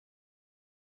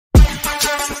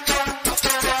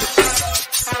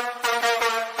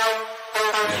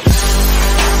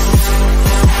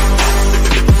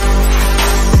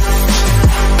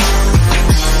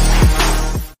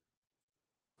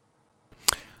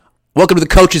Welcome to the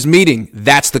coach's meeting.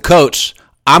 That's the coach.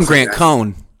 I'm Grant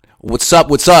Cohn. What's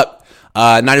up?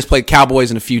 Niners played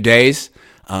Cowboys in a few days.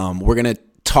 We're going to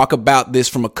talk about this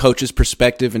from a coach's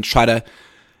perspective and try to,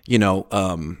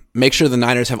 make sure the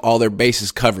Niners have all their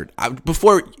bases covered.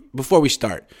 Before we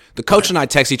start, the coach and I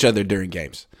text each other during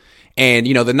games. And,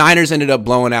 the Niners ended up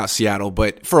blowing out Seattle.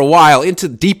 But for a while,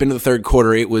 deep into the third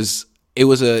quarter, it was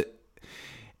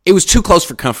too close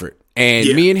for comfort. And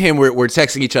me and him were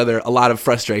texting each other a lot of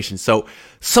frustration. So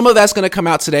some of that's going to come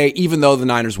out today, even though the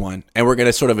Niners won. And we're going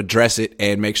to sort of address it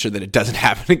and make sure that it doesn't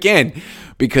happen again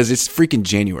because it's freaking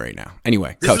January now.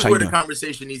 Anyway, this Coach, is how where you the doing?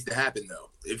 conversation needs to happen,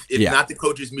 though. If not the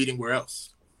coaches' meeting, where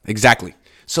else? Exactly.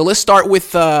 So let's start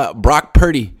with Brock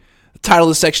Purdy. The title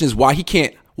of the section is why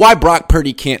Brock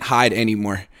Purdy can't hide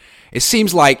anymore. It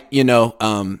seems like,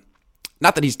 not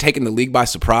that he's taken the league by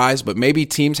surprise, but maybe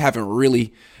teams haven't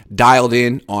really dialed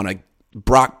in on a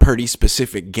Brock Purdy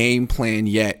specific game plan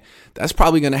yet. That's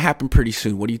probably going to happen pretty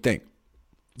soon. What do you think?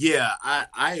 Yeah,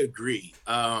 I agree.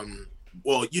 I'm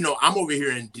over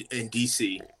here in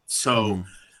DC, so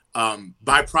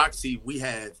by proxy, we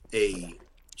have a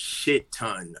shit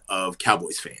ton of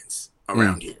Cowboys fans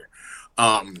around here.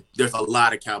 There's a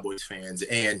lot of Cowboys fans,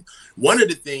 and one of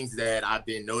the things that I've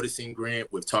been noticing,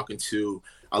 Grant, with talking to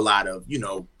a lot of,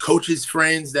 coaches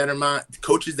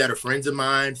that are friends of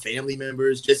mine, family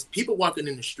members, just people walking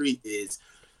in the street, is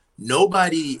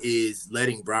nobody is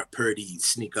letting Brock Purdy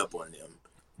sneak up on them.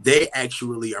 They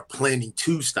actually are planning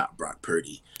to stop Brock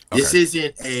Purdy. Okay. This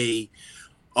isn't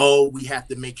we have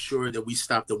to make sure that we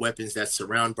stop the weapons that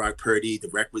surround Brock Purdy, the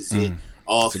requisite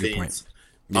offense.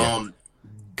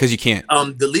 Because you can't.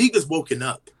 The league is woken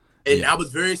up, and I was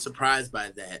very surprised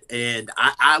by that. And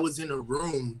I was in a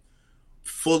room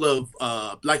full of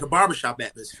like a barbershop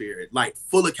atmosphere, like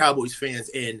full of Cowboys fans,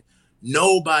 and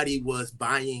nobody was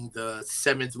buying the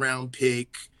 7th round pick,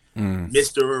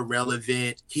 Mr.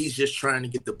 Irrelevant. He's just trying to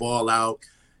get the ball out.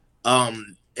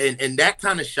 And that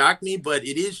kind of shocked me, but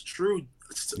it is true.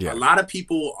 A lot of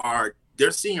people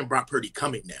they're seeing Brock Purdy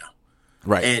coming now.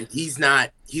 Right. And he's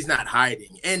not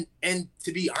hiding. And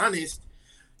to be honest,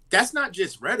 that's not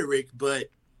just rhetoric, but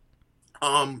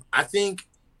I think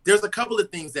there's a couple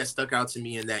of things that stuck out to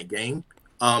me in that game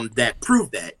that prove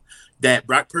that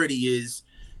Brock Purdy is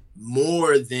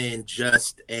more than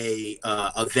just a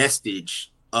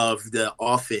vestige of the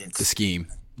offense. The scheme.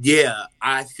 Yeah,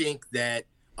 I think that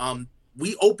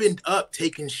we opened up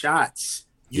taking shots.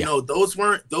 Those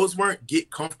weren't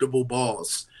get comfortable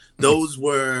balls. Those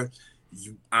were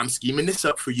I'm scheming this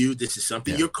up for you. This is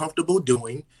something you're comfortable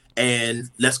doing, and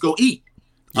let's go eat.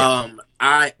 Yeah.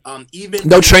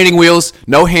 No training wheels,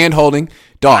 no hand holding.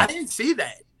 Dog. I didn't see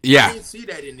that. Yeah. I didn't see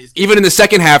that in this game. Even in the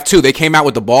second half too, they came out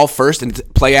with the ball first and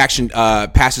play action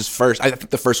passes first. I think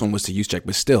the first one was to Juszczyk,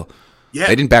 but still,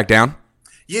 they didn't back down.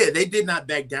 Yeah, they did not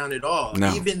back down at all.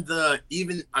 No. We've been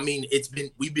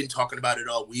talking about it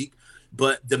all week,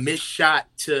 but the missed shot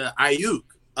to Ayuk,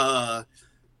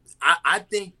 I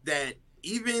think that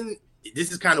even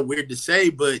this is kind of weird to say,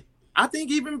 but I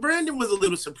think even Brandon was a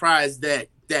little surprised that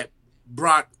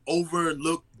Brock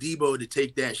overlooked Debo to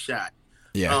take that shot.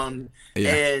 Yeah.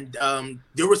 And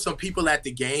there were some people at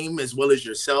the game as well as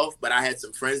yourself, but I had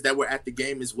some friends that were at the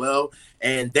game as well,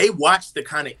 and they watched the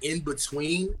kind of in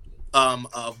between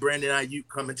of Brandon Ayuk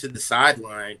coming to the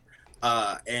sideline,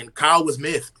 and Kyle was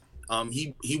miffed.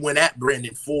 He went at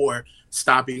Brandon for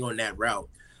stopping on that route.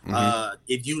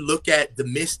 If you look at the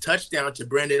missed touchdown to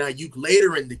Brandon Ayuk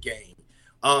later in the game,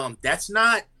 that's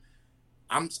not.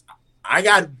 I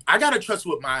gotta trust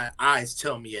what my eyes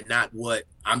tell me and not what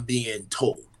I'm being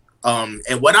told.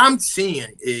 And what I'm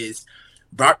seeing is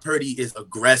Brock Purdy is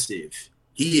aggressive.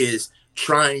 He is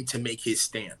trying to make his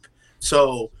stamp.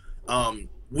 So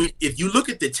if you look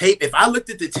at the tape, if I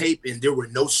looked at the tape and there were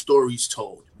no stories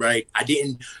told, right?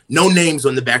 No names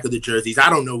on the back of the jerseys. I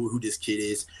don't know who this kid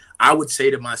is. I would say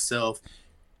to myself,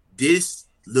 this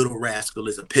little rascal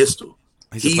is a pistol.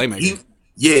 He's a playmaker.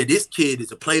 This kid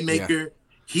is a playmaker. Yeah.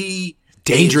 He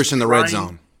dangerous in the red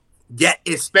zone. Yeah,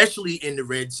 especially in the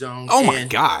red zone. Oh my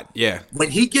God, yeah. When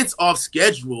he gets off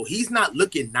schedule, he's not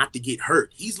looking not to get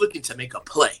hurt. He's looking to make a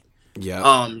play.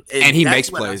 Yeah. And he makes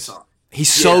plays.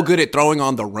 He's so good at throwing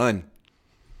on the run.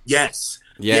 Yes.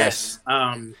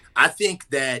 I think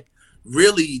that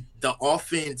really the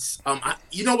offense,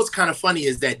 what's kind of funny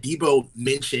is that Debo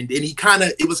mentioned, and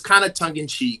it was kind of tongue in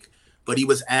cheek, but he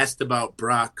was asked about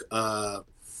Brock,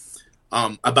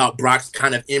 about Brock's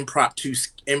kind of impromptu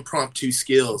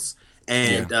skills.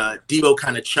 And Debo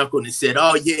kind of chuckled and said,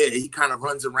 oh, yeah, he kind of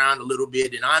runs around a little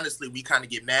bit. And honestly, we kind of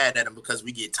get mad at him because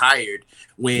we get tired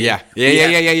when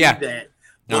that.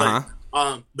 But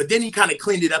But then he kind of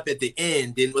cleaned it up at the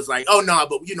end and was like, oh, no,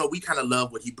 but, we kind of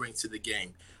love what he brings to the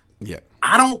game. Yeah.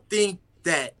 I don't think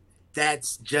that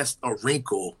that's just a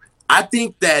wrinkle. I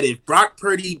think that if Brock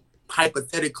Purdy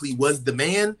hypothetically was the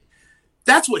man,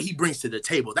 that's what he brings to the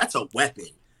table. That's a weapon.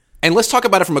 And let's talk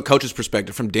about it from a coach's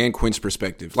perspective, from Dan Quinn's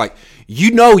perspective. Like,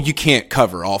 you can't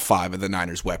cover all 5 of the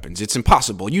Niners' weapons. It's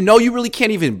impossible. You really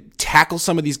can't even tackle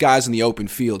some of these guys in the open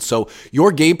field. So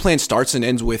your game plan starts and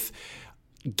ends with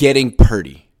getting to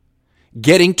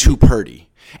Purdy.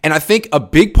 And I think a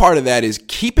big part of that is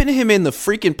keeping him in the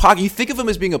freaking pocket. You think of him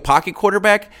as being a pocket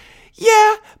quarterback?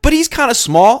 Yeah, but he's kind of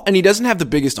small, and he doesn't have the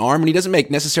biggest arm, and he doesn't make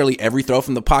necessarily every throw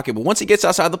from the pocket. But once he gets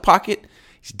outside the pocket,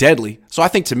 he's deadly. So I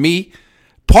think, to me,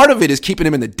 part of it is keeping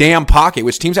him in the damn pocket,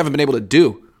 which teams haven't been able to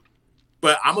do.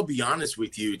 But I'm going to be honest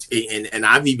with you, and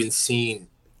I've even seen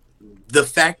the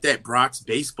fact that Brock's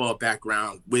baseball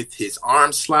background with his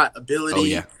arm slot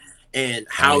ability and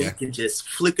how he can just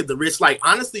flick of the wrist. Like,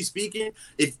 honestly speaking,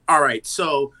 all right,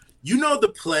 so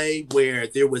the play where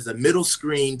there was a middle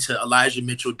screen to Elijah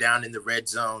Mitchell down in the red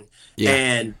zone,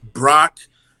 and Brock,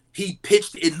 he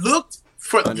pitched. It looked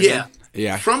from from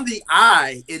the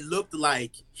eye, it looked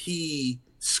like he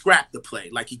scrapped the play,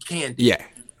 like he can do.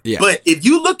 Yeah. But if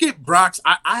you look at Brock's,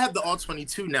 I have the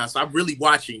All-22 now, so I'm really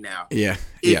watching now.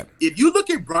 If you look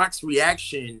at Brock's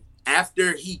reaction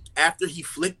after he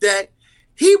flicked that,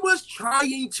 he was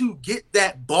trying to get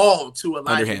that ball to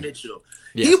Elijah Mitchell.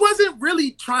 Yeah. He wasn't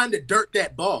really trying to dirt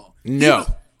that ball. No.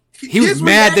 He was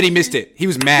mad that he missed it. He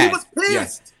was mad. He was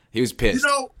pissed. Yeah. He was pissed.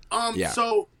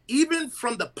 So even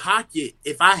from the pocket,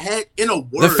 if I had in a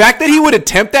word, the fact that he would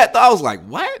attempt that, though, I was like,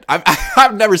 what?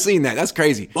 I've never seen that. That's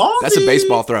crazy. Ballsy. That's a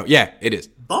baseball throw. Yeah, it is.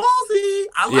 Ballsy.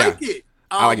 I like it.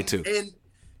 I like it too. And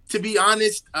to be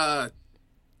honest,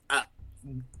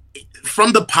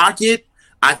 from the pocket,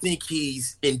 I think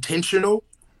he's intentional.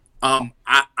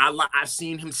 I've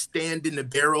seen him stand in the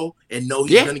barrel and know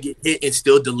he's going to get hit and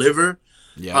still deliver.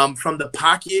 Yeah. From the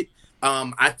pocket,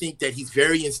 I think that he's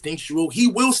very instinctual. He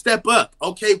will step up.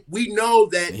 Okay, we know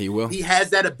that he has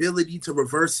that ability to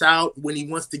reverse out when he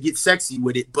wants to get sexy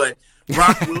with it, but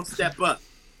Brock will step up.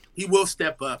 He will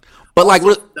step up. But, like,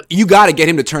 you got to get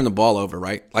him to turn the ball over,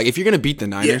 right? Like, if you're going to beat the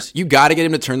Niners, you got to get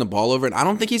him to turn the ball over, and I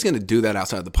don't think he's going to do that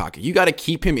outside the pocket. You got to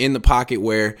keep him in the pocket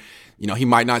where – he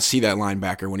might not see that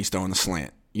linebacker when he's throwing the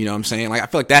slant. You know what I'm saying? Like, I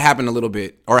feel like that happened a little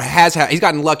bit, or he's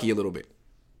gotten lucky a little bit.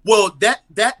 Well,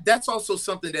 that's also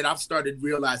something that I've started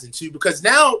realizing too, because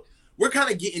now we're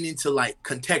kind of getting into like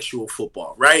contextual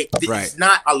football, right? There's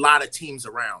not a lot of teams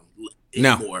around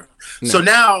anymore. No. So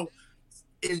now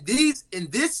in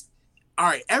this, all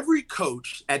right, every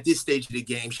coach at this stage of the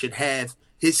game should have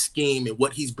his scheme and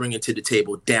what he's bringing to the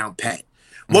table down pat.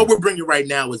 What we're bringing right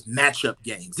now is matchup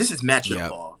games. This is matchup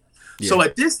ball. Yeah. So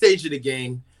at this stage of the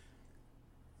game,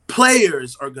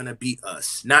 players are going to beat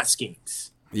us, not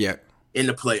schemes. Yeah. In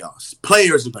the playoffs,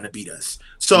 players are going to beat us.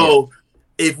 So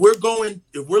if we're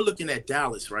looking at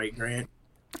Dallas, right, Grant?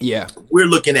 Yeah. We're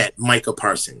looking at Micah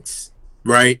Parsons,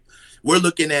 right? We're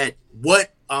looking at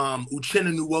what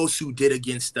Uchenna Nwosu did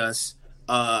against us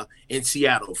in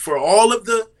Seattle. For all of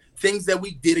the things that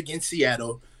we did against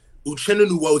Seattle, Uchenna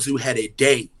Nwosu had a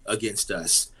day against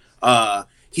us.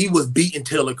 He was beating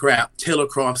Taylor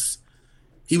Croft's.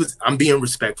 I'm being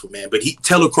respectful, man, but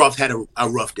Taylor Croft had a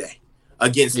rough day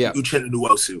against Uchenna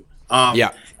Nwosu.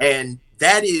 And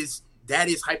that is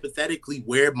hypothetically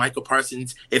where Michael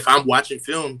Parsons, if I'm watching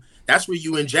film, that's where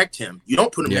you inject him. You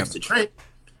don't put him next to Trent.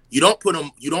 You don't put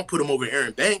him over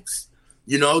Aaron Banks.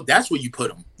 That's where you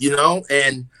put him,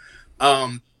 and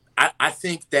I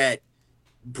think that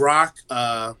Brock,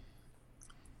 I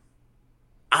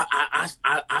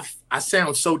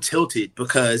sound so tilted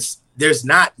because there's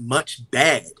not much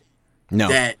bad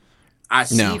that I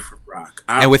see from Brock.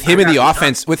 And with him in the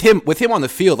offense, with him on the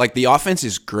field, like, the offense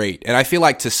is great. And I feel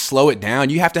like to slow it down,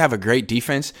 you have to have a great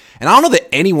defense. And I don't know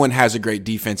that anyone has a great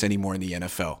defense anymore in the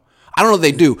NFL. I don't know if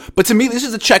they do. But to me, this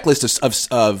is a checklist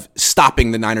of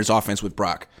stopping the Niners offense with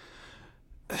Brock.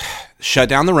 Shut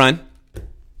down the run.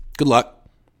 Good luck.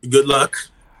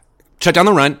 Shut down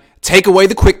the run. Take away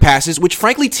the quick passes, which,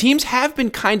 frankly, teams have been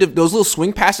kind of those little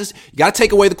swing passes. You got to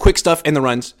take away the quick stuff and the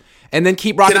runs, and then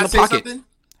keep rocking the pocket. Something?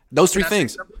 Those three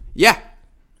things. Yeah.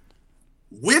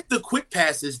 With the quick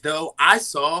passes, though, I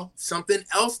saw something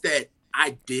else that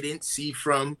I didn't see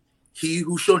from he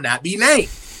who shall not be named.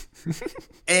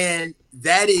 And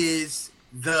that is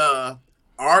the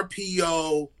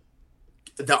RPO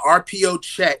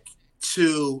check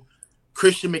to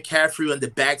Christian McCaffrey on the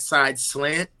backside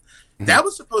slant. Mm-hmm. That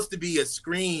was supposed to be a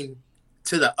screen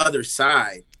to the other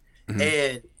side. Mm-hmm.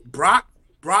 And Brock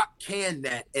Brock canned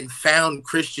that and found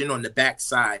Christian on the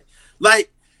backside.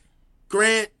 Like,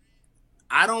 Grant,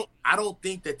 I don't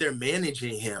think that they're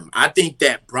managing him. I think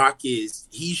that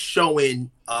he's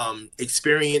showing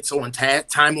experience on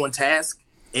time on task,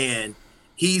 and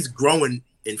he's growing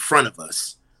in front of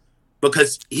us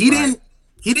because he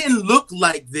didn't look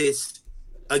like this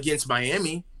against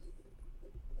Miami.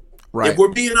 Right. If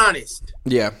we're being honest.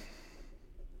 Yeah.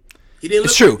 He didn't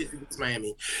It's look true. like this against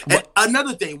Miami. And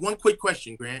another thing, one quick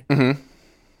question, Grant. Mm-hmm.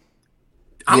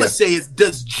 I'm going to say is,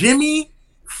 does Jimmy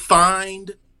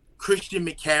find Christian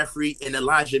McCaffrey and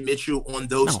Elijah Mitchell on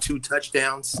those 2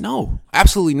 touchdowns? No,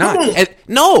 absolutely not.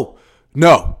 No.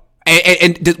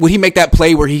 And would he make that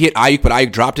play where he hit Ayuk, but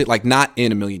Ayuk dropped it? Like, not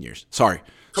in a million years. Sorry.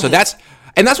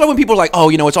 That's why when people are like, oh,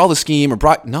 it's all the scheme or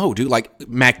Brock. No, dude, like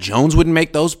Mac Jones wouldn't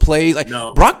make those plays. Like,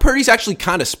 no. Brock Purdy's actually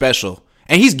kind of special.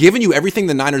 And he's given you everything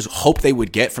the Niners hoped they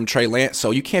would get from Trey Lance,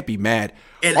 so you can't be mad.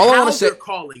 And how they're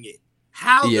calling it.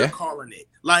 They're calling it.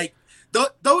 Like,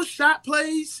 those shot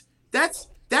plays, that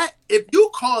if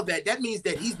you call that means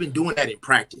that he's been doing that in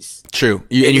practice. True.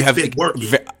 And you have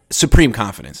supreme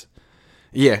confidence.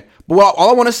 Yeah. But all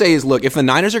I want to say is, look, if the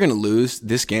Niners are going to lose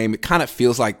this game, it kind of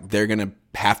feels like they're going to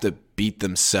have to beat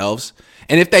themselves.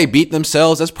 And if they beat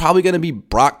themselves, that's probably going to be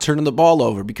Brock turning the ball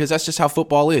over because that's just how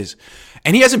football is.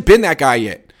 And he hasn't been that guy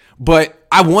yet. But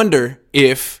I wonder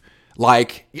if,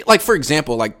 like for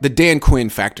example, like the Dan Quinn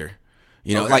factor,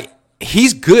 like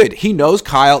he's good. He knows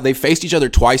Kyle. They faced each other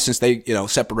twice since they,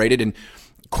 separated. And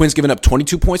Quinn's given up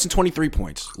 22 points and 23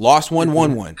 points. Lost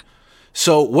 1-1-1.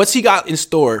 So what's he got in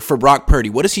store for Brock Purdy?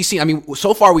 What does he see? I mean,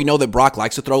 so far we know that Brock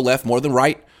likes to throw left more than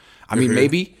right. I mean,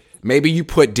 maybe you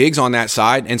put Diggs on that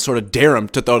side and sort of dare him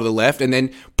to throw to the left, and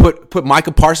then put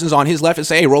Micah Parsons on his left and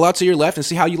say, hey, roll out to your left and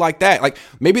see how you like that. Like,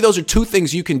 maybe those are 2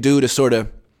 things you can do to sort of,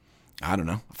 I don't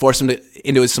know, force him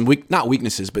into some not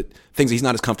weaknesses, but things that he's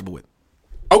not as comfortable with.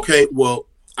 Okay, well,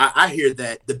 I hear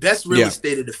that. The best real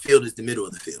estate of the field is the middle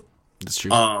of the field. That's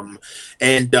true.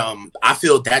 I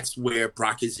feel that's where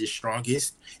Brock is his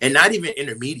strongest, and not even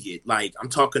intermediate. Like, I'm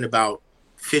talking about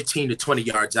 15 to 20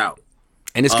 yards out.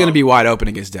 And it's going to be wide open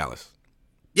against Dallas.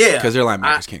 Yeah. Because their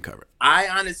linebackers can't cover it. I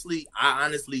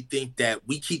honestly think that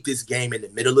we keep this game in the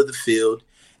middle of the field,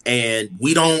 and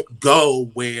we don't go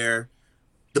where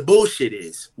the bullshit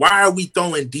is. Why are we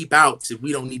throwing deep outs if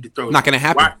we don't need to throw? Not going to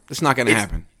happen. It's not going to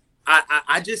happen.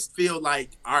 I just feel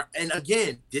like and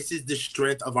again, this is the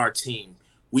strength of our team.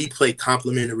 We play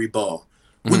complementary ball.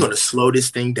 We're going to slow this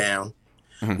thing down.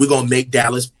 We're going to make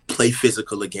Dallas play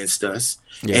physical against us.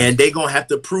 Yeah. And they're going to have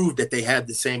to prove that they have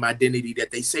the same identity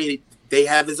that they say they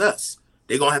have as us.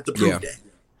 They're going to have to prove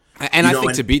that. And I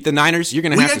think to beat the Niners, you're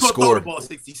going to have to score. Throw the ball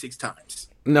 66 times.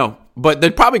 No, but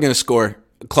they're probably going to score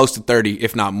close to 30,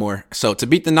 if not more. So to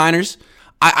beat the Niners,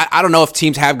 I don't know if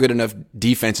teams have good enough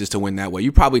defenses to win that way.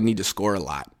 You probably need to score a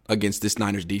lot against this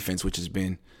Niners defense, which has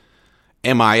been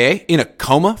MIA, in a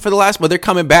coma for the last, but they're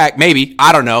coming back. Maybe.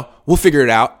 I don't know. We'll figure it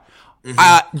out.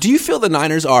 Do you feel the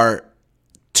Niners are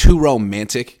too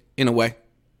romantic in a way?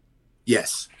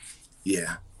 Yes.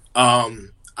 Yeah.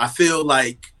 I feel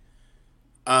like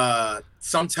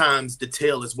sometimes the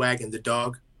tail is wagging the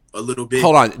dog a little bit.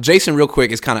 Hold on. Jason, real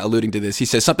quick, is kind of alluding to this. He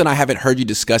says, something I haven't heard you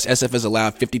discuss. SF has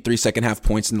allowed 53 second-half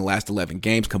points in the last 11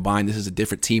 games combined. This is a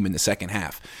different team in the second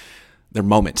half. Their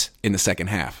moment in the second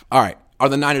half. All right. Are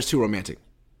the Niners too romantic?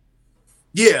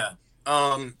 Yeah.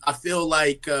 I feel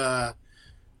like, like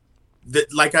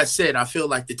I said, I feel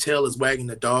like the tail is wagging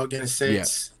the dog in a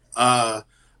sense. Yeah.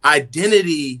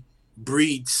 Identity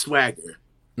breeds swagger,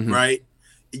 right?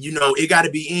 It got to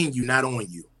be in you, not on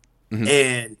you.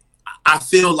 And I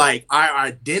feel like our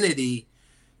identity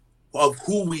of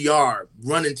who we are,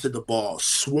 running to the ball,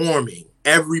 swarming,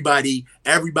 everybody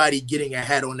getting a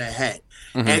hat on their hat,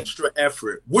 extra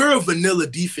effort. We're a vanilla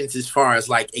defense as far as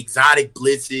like exotic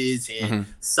blitzes and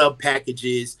sub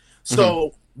packages.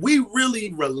 So we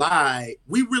really rely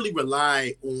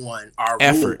on our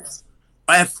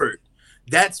effort.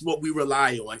 That's what we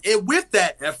rely on. And with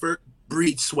that effort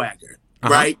breeds swagger,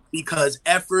 right? Because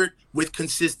effort with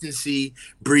consistency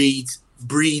breeds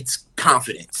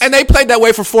confidence. And they played that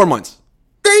way for 4 months.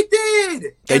 They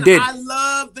did. They did. I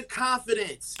love the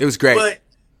confidence. It was great. But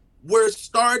we're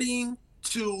starting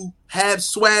to have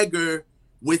swagger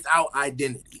without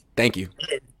identity. Thank you.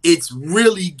 And it's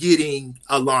really getting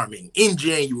alarming in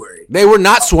January. They were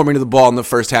not swarming to the ball in the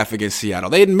first half against Seattle.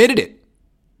 They admitted it.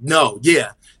 No,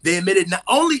 yeah. They admitted not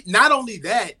only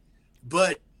that,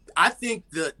 but I think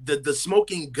the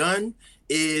smoking gun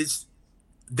is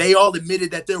they all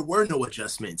admitted that there were no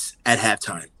adjustments at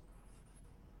halftime.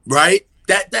 Right?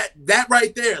 That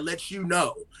right there lets you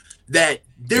know that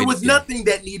there was nothing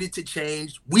that needed to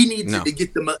change. We needed to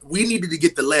get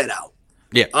the lead out.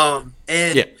 Yeah.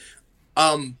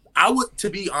 I would, to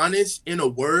be honest, in a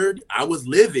word, I was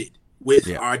livid with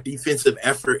our defensive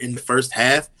effort in the first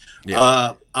half.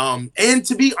 Yeah. And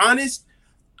to be honest,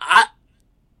 I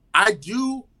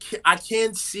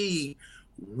can see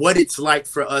what it's like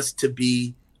for us to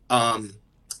be.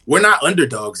 We're not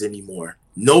underdogs anymore.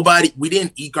 We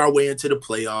didn't eke our way into the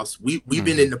playoffs. We've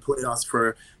been in the playoffs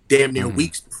for damn near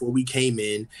weeks before we came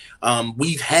in.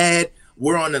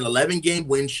 We're on an 11-game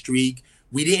win streak.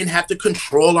 We didn't have to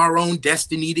control our own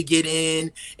destiny to get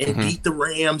in and beat the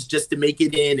Rams just to make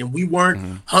it in. And we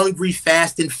weren't hungry,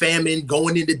 fast, and famine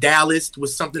going into Dallas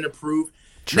with something to prove.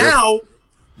 True. Now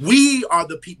we are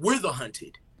we're the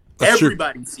hunted. That's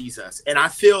Everybody true. Sees us. And I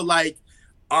feel like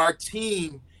our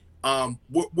team,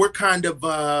 we're kind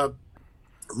of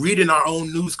reading our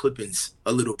own news clippings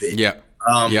a little bit. Yeah.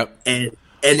 And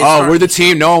we're the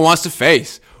team no one wants to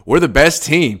face. We're the best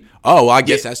team. Oh, well, I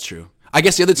guess that's true. I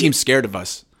guess the other team's scared of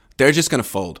us. They're just going to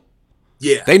fold.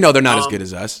 Yeah. They know they're not as good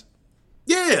as us.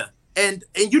 Yeah. And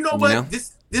you know what? You know?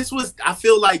 This was, I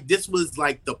feel like this was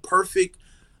like the perfect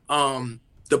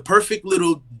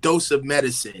little dose of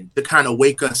medicine to kind of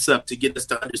wake us up, to get us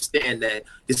to understand that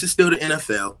this is still the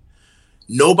NFL.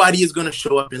 Nobody is going to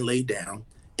show up and lay down.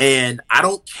 And I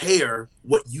don't care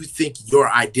what you think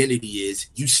your identity is.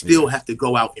 You still have to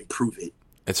go out and prove it.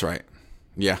 That's right.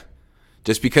 Yeah.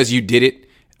 Just because you did it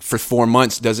for 4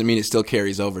 months doesn't mean it still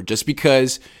carries over. Just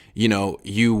because,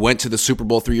 you went to the Super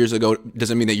Bowl 3 years ago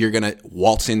doesn't mean that you're going to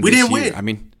waltz in this year. Win. I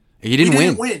mean, you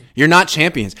didn't win. You're not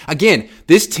champions. Again,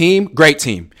 this team, great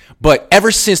team. But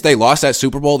ever since they lost that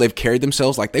Super Bowl, they've carried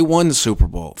themselves like they won the Super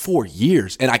Bowl 4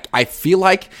 years. And I feel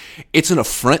like it's an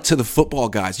affront to the football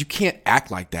guys. You can't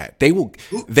act like that. They will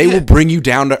bring you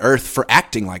down to earth for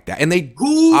acting like that. And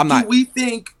Who do we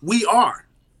think we are?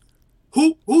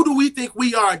 Who do we think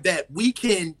we are that we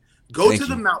can go to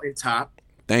the mountaintop?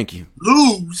 Thank you.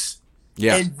 Lose.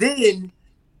 Yeah. And then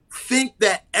think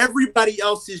that everybody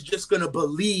else is just going to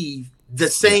believe the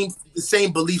same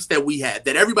beliefs that we had,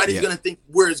 that everybody's going to think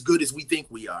we're as good as we think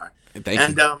we are.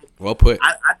 Thank you. Well put.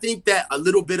 I think that a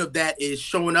little bit of that is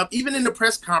showing up even in the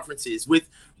press conferences with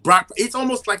Brock. It's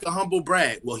almost like a humble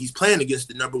brag. Well, he's playing against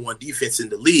the number one defense in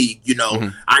the league.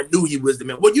 I knew he was the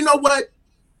man. Well, you know what?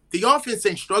 The offense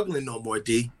ain't struggling no more,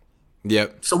 D.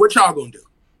 Yep. So what y'all gonna do?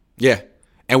 Yeah.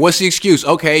 And what's the excuse?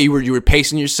 Okay, you were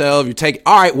pacing yourself.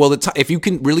 All right. Well, if you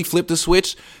can really flip the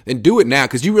switch, then do it now,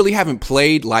 because you really haven't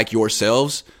played like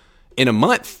yourselves in a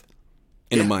month.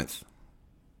 A month.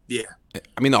 Yeah.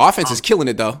 I mean, the offense is killing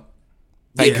it though.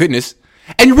 Thank goodness.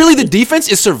 And really, the defense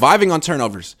is surviving on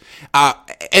turnovers.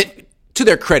 And to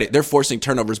their credit, they're forcing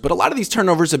turnovers, but a lot of these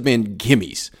turnovers have been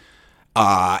gimmies.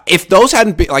 If those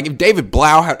hadn't been, like, if David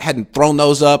Blau hadn't thrown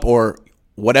those up or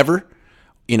whatever,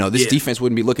 this defense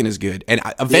wouldn't be looking as good. And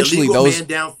eventually those man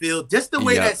downfield, just the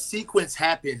way that sequence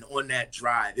happened on that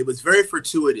drive, it was very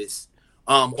fortuitous.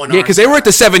 Because they were at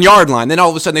the 7-yard line. Then all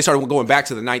of a sudden they started going back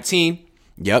to the 19.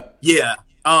 Yep. Yeah.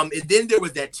 And then there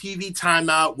was that TV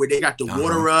timeout where they got the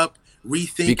water up,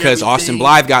 rethink because everything. Austin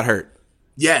Blythe got hurt.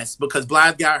 Yes, because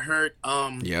Blythe got hurt.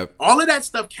 Yep. All of that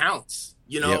stuff counts.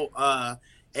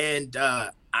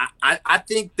 I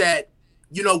think that,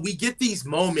 we get these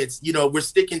moments, we're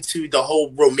sticking to the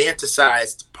whole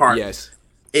romanticized part. Yes.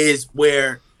 Is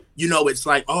where, it's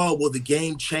like, oh, well, the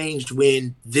game changed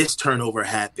when this turnover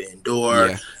happened.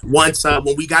 Or once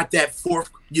when we got that fourth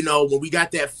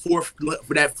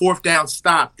down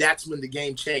stop, that's when the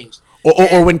game changed.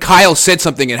 Or when Kyle said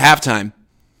something at halftime.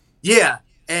 Yeah.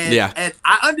 And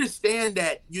I understand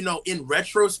that, in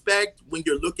retrospect, when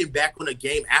you're looking back on a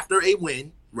game after a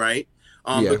win, right?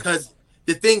 Because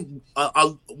the thing,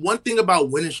 one thing about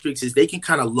winning streaks is they can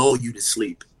kind of lull you to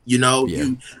sleep. It's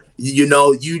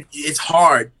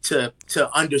hard to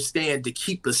understand, to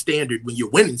keep a standard when you're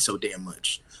winning so damn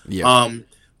much. What's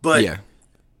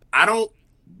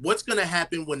going to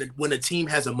happen when a team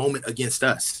has a moment against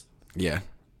us? Yeah.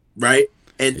 Right.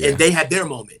 And they had their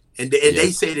moment. And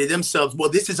they say to themselves, well,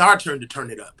 this is our turn to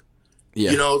turn it up.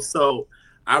 Yeah. So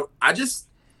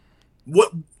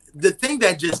the thing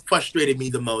that just frustrated me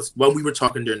the most when we were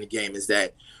talking during the game is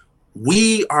that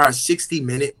we are a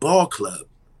 60-minute ball club.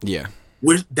 Yeah.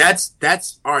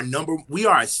 That's our number. We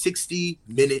are a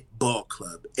 60-minute ball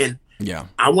club. And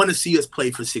I want to see us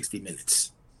play for 60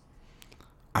 minutes.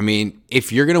 I mean,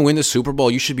 if you're going to win the Super Bowl,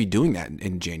 you should be doing that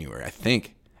in January, I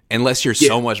think. Unless you're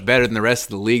so much better than the rest of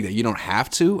the league that you don't have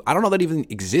to. I don't know that even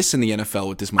exists in the NFL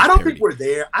with this much parity. Think we're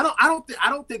there. I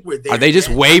don't think we're there. Are they just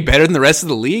way better than the rest of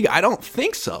the league? I don't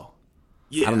think so.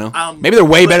 Yeah, I don't know. Maybe they're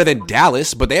way better than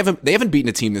Dallas, but they haven't beaten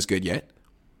a team this good yet.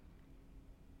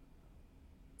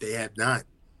 They have not.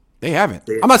 They haven't.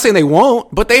 I'm not saying they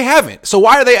won't, but they haven't. So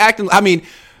why are they acting? I mean,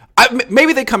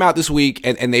 maybe they come out this week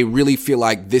and they really feel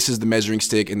like this is the measuring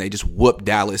stick and they just whoop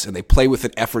Dallas and they play with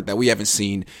an effort that we haven't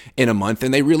seen in a month.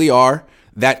 And they really are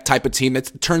that type of team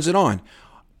that turns it on.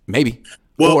 Maybe.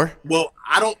 Well,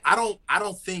 I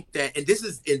don't think that, and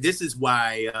this is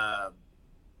why,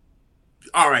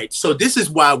 all right. So this is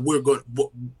why we're going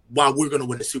to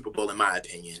win the Super Bowl, in my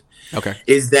opinion. Okay.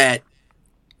 Is that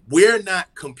we're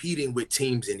not competing with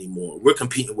teams anymore. We're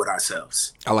competing with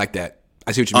ourselves. I like that.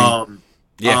 I see what you mean.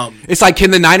 Yeah. It's like,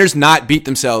 can the Niners not beat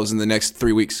themselves in the next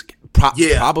 3 weeks?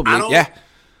 Probably.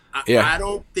 I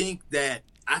don't think that.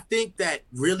 I think that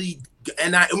really,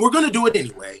 and we're going to do it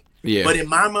anyway. Yeah. But in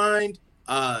my mind,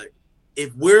 I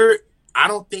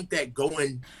don't think that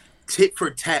going tit for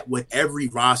tat with every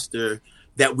roster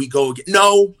that we go against.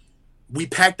 No, we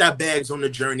packed our bags on the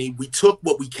journey. We took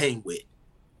what we came with.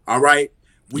 All right.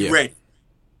 We ready.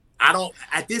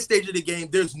 At this stage of the game,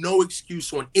 there's no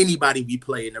excuse on anybody we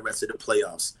play in the rest of the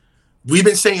playoffs. We've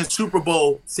been saying Super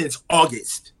Bowl since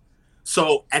August.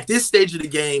 So at this stage of the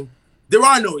game, there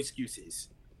are no excuses.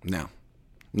 No.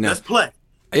 Let's play.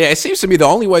 Yeah, it seems to me the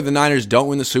only way the Niners don't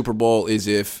win the Super Bowl is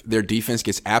if their defense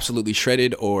gets absolutely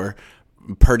shredded or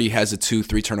Purdy has a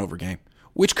 2-3 turnover game,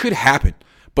 which could happen.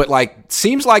 But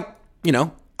seems like,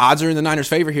 odds are in the Niners'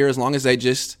 favor here as long as they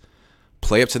just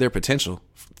play up to their potential.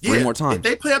 Three more times. If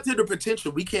they play up to their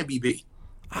potential, we can't be beat.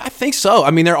 I think so. I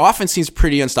mean, their offense seems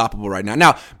pretty unstoppable right now.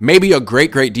 Now, maybe a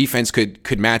great defense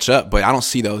could match up, but I don't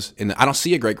see those. I don't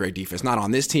see a great defense. Not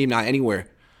on this team, not anywhere.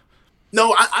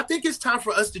 No, I think it's time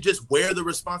for us to just wear the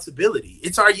responsibility.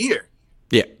 It's our year.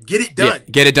 Yeah. Get it done. Yeah,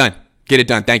 get it done. Get it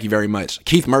done. Thank you very much.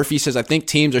 Keith Murphy says, I think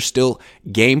teams are still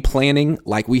game planning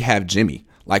like we have Jimmy.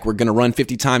 Like we're going to run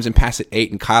 50 times and pass it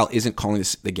 8, and Kyle isn't calling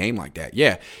the game like that.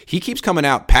 Yeah, he keeps coming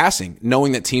out passing,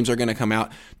 knowing that teams are going to come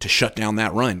out to shut down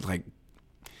that run.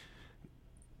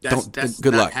 That's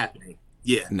good not luck. Happening.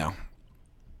 Yeah. No.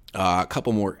 A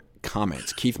couple more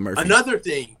comments. Keith Murphy. Another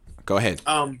thing. Go ahead.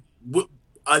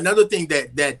 Another thing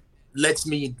that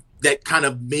kind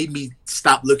of made me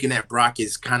stop looking at Brock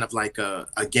as kind of like a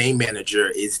game manager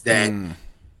is that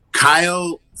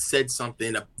Kyle said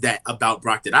something about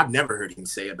Brock that I've never heard him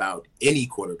say about any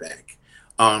quarterback.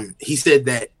 He said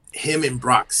that him and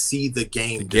Brock see the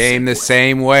game the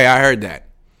same way. I heard that.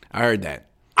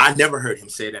 I never heard him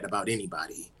say that about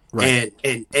anybody. Right.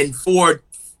 And for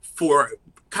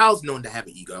Kyle's known to have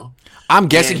an ego. I'm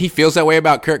guessing he feels that way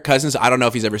about Kirk Cousins. I don't know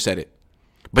if he's ever said it.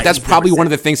 But that's probably one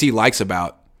of the things he likes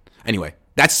about. Anyway,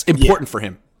 that's important for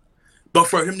him. But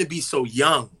for him to be so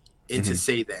young and to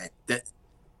say that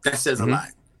says a lot.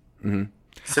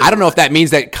 I don't know if that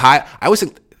means that Kyle. I always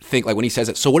think when he says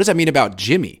it. So what does that mean about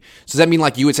Jimmy? So does that mean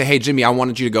you would say, "Hey Jimmy, I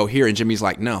wanted you to go here," and Jimmy's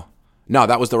like, "No,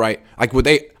 that was the right." Would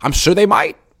they? I'm sure they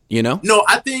might. No,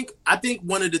 I think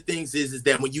one of the things is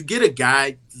that when you get a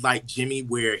guy like Jimmy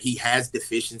where he has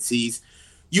deficiencies,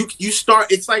 you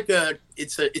start. It's like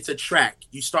it's a track.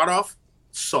 You start off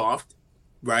soft,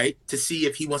 right, to see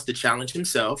if he wants to challenge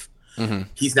himself.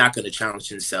 He's not going to challenge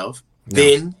himself. No.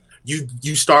 Then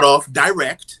you start off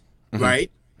direct,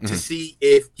 right, to see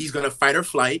if he's going to fight or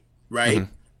flight, right,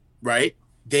 right.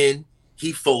 Then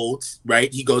he folds,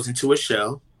 right. He goes into a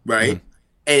shell, right,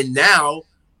 and now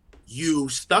you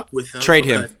stuck with him. Trade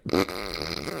him.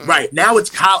 Right now it's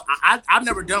Kyle. I've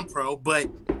never done pro, but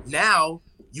now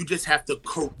you just have to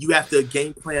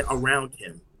game plan around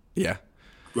him. Yeah.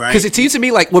 Right. Because it seems to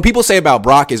me what people say about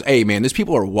Brock is, hey, man, these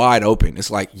people are wide open. It's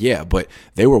yeah, but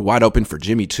they were wide open for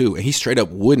Jimmy too. And he straight up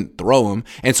wouldn't throw him.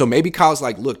 And so maybe Kyle's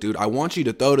like, look, dude, I want you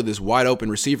to throw to this wide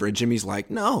open receiver. And Jimmy's like,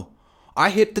 no, I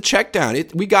hit the check down.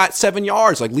 We got 7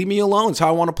 yards. Leave me alone. It's how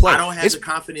I want to play. I don't have the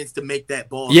confidence to make that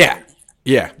ball. Yeah. There.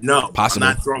 Yeah. No, possible.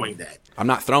 I'm not throwing that. I'm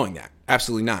not throwing that.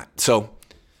 Absolutely not. So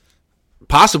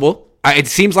possible. It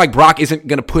seems like Brock isn't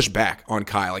going to push back on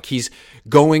Kyle. He's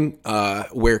going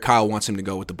where Kyle wants him to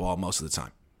go with the ball most of the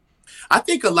time. I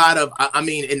think a lot of,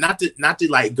 and not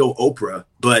to go Oprah,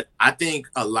 but I think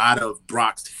a lot of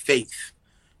Brock's faith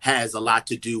has a lot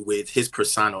to do with his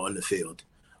persona on the field.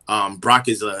 Brock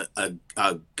is a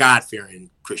God-fearing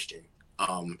Christian.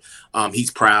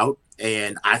 He's proud,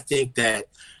 and I think that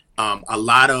a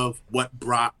lot of what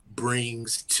Brock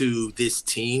brings to this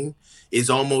team is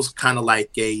almost kind of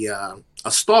like a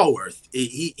stalwart.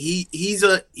 He's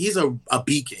a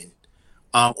beacon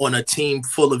on a team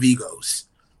full of egos.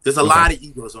 There's a lot of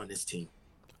egos on this team.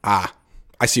 I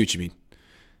see what you mean.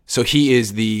 So he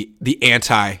is the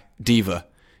anti-diva.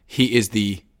 He is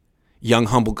the young,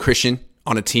 humble Christian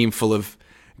on a team full of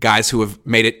guys who have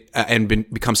made it and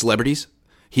become celebrities.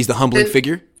 He's the humbling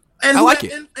figure. And I like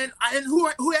it. And who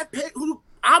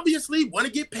obviously want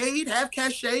to get paid, have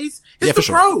cachets. It's for the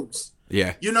sure. pros.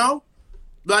 Yeah.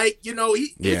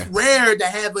 It's rare to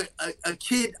have a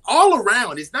kid all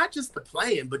around. It's not just the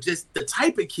playing, but just the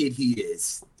type of kid he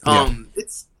is.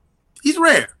 He's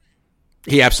rare.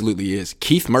 He absolutely is.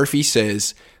 Keith Murphy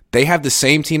says they have the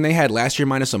same team they had last year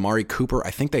minus Amari Cooper.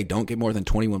 I think they don't get more than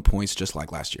 21 points just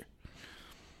like last year.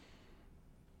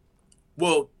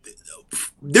 Well,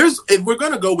 if we're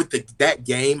gonna go with that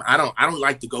game, I don't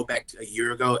like to go back to a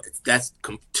year ago. That's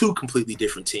two completely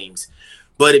different teams.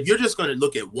 But if you're just gonna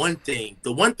look at one thing,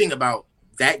 the one thing about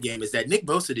that game is that Nick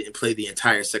Bosa didn't play the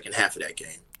entire second half of that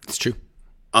game. It's true.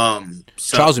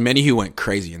 So, Charles Omenihu went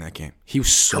crazy in that game. He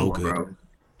was so good. Bro.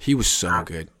 He was so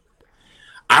good.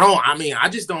 I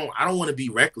don't want to be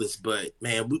reckless, but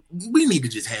man, we need to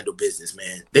just handle business,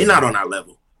 man. They're not on our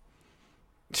level.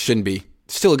 Shouldn't be.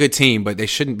 Still a good team, but they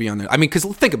shouldn't be on there. I mean, because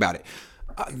think about it.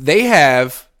 They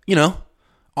have,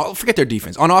 forget their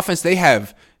defense. On offense, they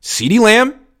have CeeDee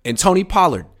Lamb and Tony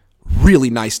Pollard. Really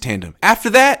nice tandem.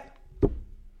 After that,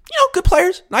 good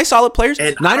players. Nice, solid players.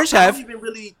 And Niners I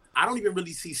don't even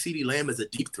really see CeeDee Lamb as a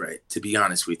deep threat, to be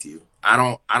honest with you. I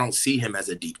don't see him as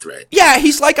a deep threat. Yeah,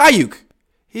 he's like Ayuk.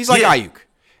 Ayuk.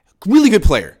 Really good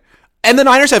player. And the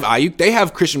Niners have Ayuk. They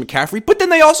have Christian McCaffrey. But then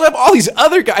they also have all these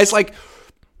other guys. Like,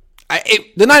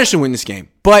 the Niners should win this game.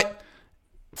 But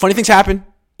funny things happen.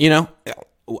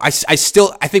 I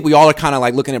think we all are kind of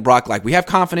like looking at Brock like, we have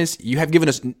confidence. You have given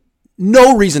us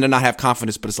no reason to not have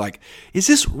confidence. But it's like, is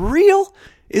this real?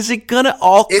 Is it going to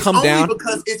all come down?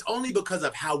 It's only because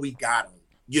of how we got him.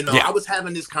 I was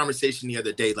having this conversation the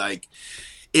other day. Like,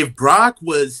 if Brock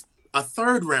was a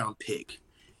third-round pick,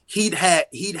 he'd have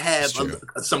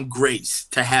some grace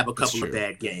to have a couple of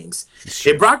bad games.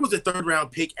 If Brock was a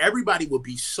third-round pick, everybody would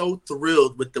be so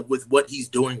thrilled with what he's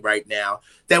doing right now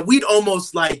that we'd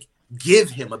almost like give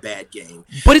him a bad game.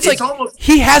 But it's like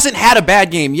he hasn't had a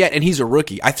bad game yet, and he's a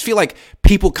rookie. I feel like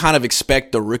people kind of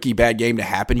expect the rookie bad game to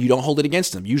happen. You don't hold it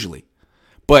against him usually.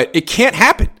 But it can't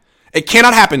happen. It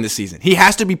cannot happen this season. He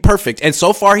has to be perfect, and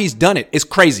so far he's done it. It's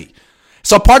crazy.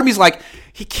 So part of me is like,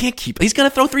 he's going to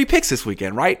throw 3 picks this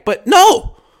weekend, right? But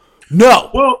no.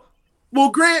 Well,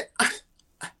 Grant,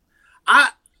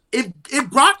 if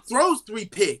Brock throws 3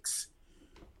 picks,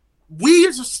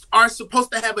 we are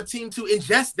supposed to have a team to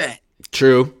ingest that.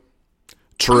 True.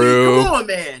 I mean, come on,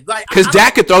 man. Like, because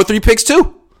Dak could throw 3 picks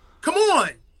too. Come on.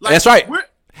 Like, that's right.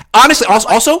 Honestly,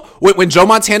 also when Joe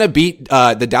Montana beat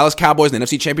the Dallas Cowboys in the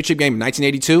NFC Championship game in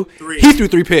 1982, he threw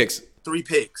 3 picks. 3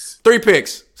 picks. 3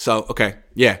 picks. So, okay.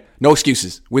 Yeah. No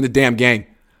excuses. Win the damn game.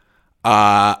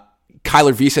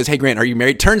 Kyler V says, hey, Grant, are you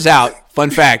married? Turns out,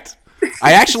 fun fact,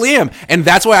 I actually am. And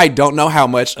that's why I don't know how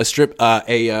much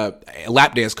a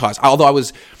lap dance costs. Although I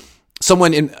was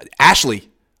someone in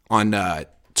Ashley on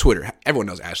Twitter. Everyone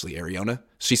knows Ashley Ariona.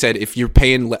 She said if you're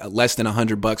paying less than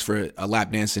 $100 for a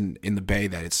lap dance in the Bay,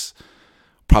 that it's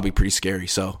probably pretty scary.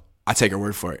 So I take her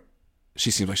word for it. She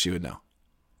seems like she would know.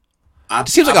 It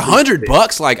seems like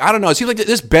 $100. Like, I don't know. It seems like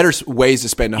there's better ways to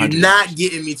spend $100. You're not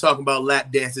getting me talking about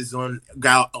lap dances on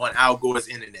Al Gore's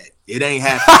internet. It ain't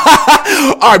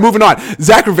happening. All right, moving on.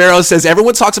 Zach Rivero says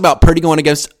everyone talks about Purdy going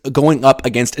up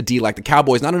against a D like the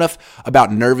Cowboys. Not enough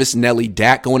about nervous Nelly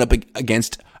Dak going up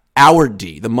against our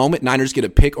D. The moment Niners get a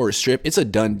pick or a strip, it's a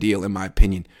done deal, in my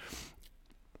opinion.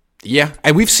 Yeah,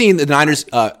 and we've seen the Niners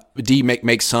D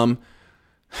make some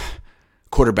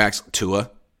quarterbacks, Tua,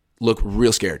 look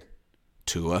real scared.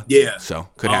 Tua, yeah, so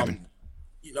could happen.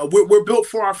 We're built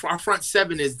for our front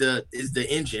seven is the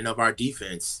engine of our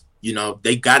defense.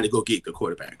 They got to go get the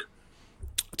quarterback.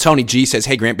 Tony G says,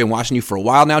 "Hey Grant, been watching you for a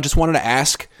while now. Just wanted to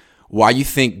ask why you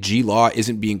think G Law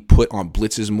isn't being put on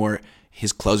blitzes more.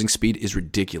 His closing speed is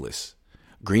ridiculous.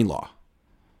 Greenlaw.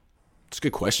 It's a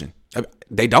good question.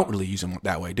 They don't really use him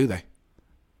that way, do they?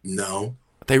 No,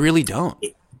 they really don't.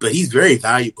 But he's very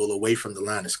valuable away from the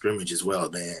line of scrimmage as well,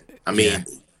 man. I mean,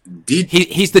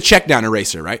 he's the check down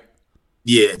eraser, right?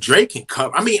 Yeah, Drake can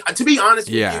cover. I mean, to be honest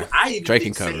with you, I even Drake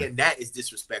think can cover. Saying that is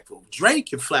disrespectful. Drake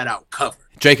can flat out cover.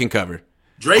 Drake can cover.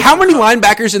 How many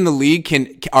linebackers in the league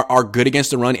are good against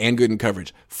the run and good in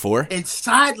coverage? 4? And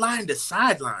sideline to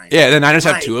sideline. Yeah, the Niners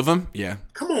have 2 of them. Yeah.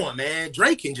 Come on, man.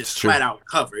 Drake can just flat out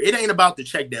cover. It ain't about the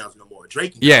checkdowns no more.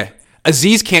 Drake can cover.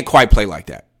 Aziz can't quite play like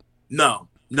that. No.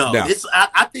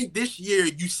 I think this year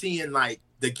you seeing like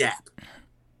the gap.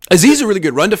 Aziz is a really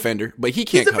good run defender, but he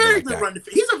can't cover like that.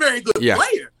 He's a very good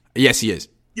player. Yes, he is.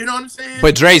 You know what I'm saying?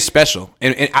 But Dre's special,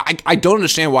 and I don't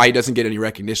understand why he doesn't get any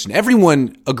recognition.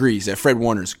 Everyone agrees that Fred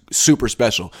Warner's super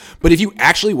special. But if you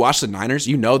actually watch the Niners,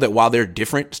 you know that while they're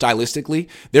different stylistically,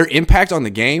 their impact on the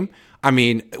game, I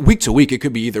mean, week to week, it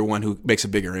could be either one who makes a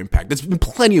bigger impact. There's been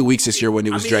plenty of weeks this year when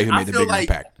it was Dre who made the bigger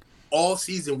impact. All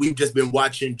season, we've just been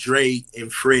watching Dre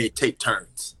and Fred take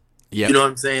turns. Yep. You know what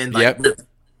I'm saying? Like, yep.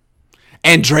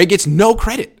 And Dre gets no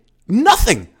credit.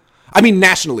 Nothing. I mean,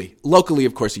 nationally. Locally,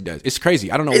 of course he does. It's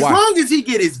crazy. I don't know why. As long as he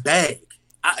get his bag.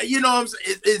 You know what I'm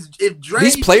saying? If Dre...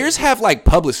 These players have, like,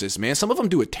 publicists, man. Some of them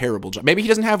do a terrible job. Maybe he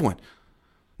doesn't have one.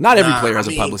 Not every player has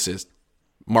a publicist.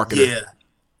 Marketer. Yeah.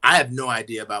 I have no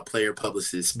idea about player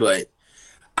publicists, but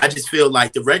I just feel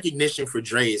like the recognition for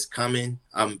Dre is coming.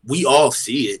 We all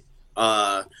see it.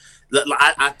 I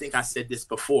think I said this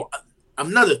before.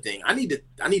 Another thing. I need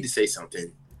to say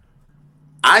something.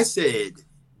 I said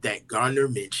that Gardner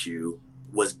Minshew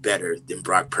was better than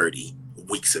Brock Purdy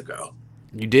weeks ago.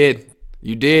 You did.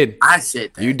 I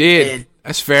said that. You did. And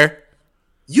that's fair.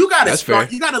 You gotta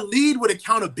start. You gotta lead with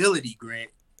accountability, Grant.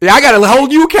 Yeah, I gotta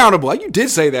hold you accountable. You did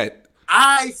say that.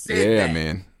 I said that. Yeah,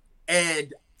 man.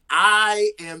 And I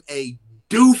am a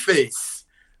doofus.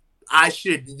 I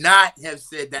should not have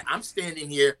said that. I'm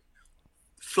standing here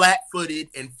flat-footed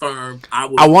and firm. I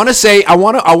want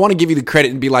to give you the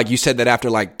credit and be like, you said that after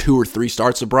like 2 or 3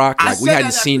 starts of Brock. Like we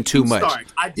hadn't seen too much.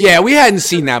 Yeah, we hadn't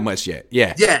seen that much yet.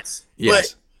 Yeah. Yes.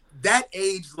 But that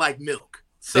aged like milk.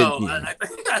 So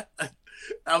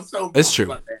I'm so. It's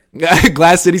true.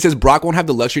 Glass City says Brock won't have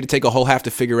the luxury to take a whole half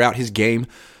to figure out his game,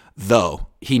 though.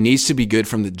 He needs to be good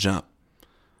from the jump.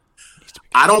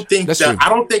 I don't think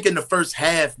in the first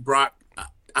half, Brock.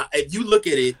 If you look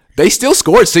at it, they still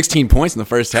scored 16 points in the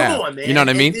first half. Come on, man. You know what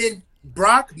I mean? And then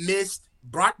Brock missed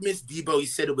Debo. He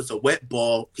said it was a wet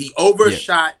ball. He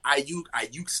overshot Ayuk.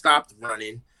 Ayuk stopped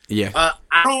running. Yeah.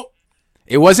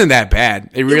 It wasn't that bad.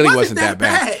 It really wasn't that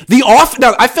bad.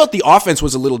 Now, I felt the offense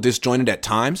was a little disjointed at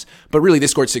times, but really they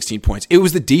scored 16 points. It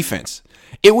was the defense.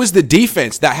 It was the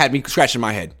defense that had me scratching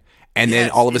my head. And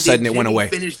then all of a sudden it went away.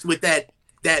 Finished with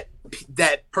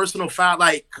that personal foul,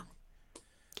 like.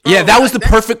 Yeah, that was the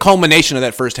perfect culmination of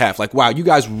that first half. Like, wow, you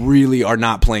guys really are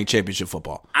not playing championship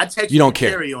football. I texted you don't care.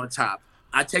 Terry on top.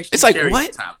 It's like, what?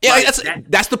 On top. Yeah, like,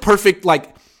 that's the perfect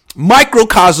like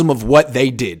microcosm of what they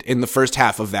did in the first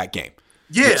half of that game.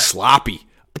 Yeah, like, sloppy,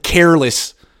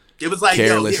 careless. It was like,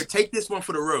 yo, here, take this one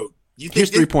for the road.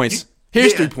 Here's 3 points.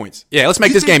 Here's 3 points. Yeah, let's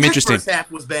make this game interesting. First half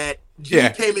was bad. Jimmy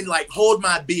came in like, hold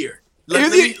my beer.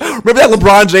 Remember that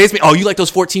LeBron James? Oh, you like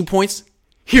those 14 points?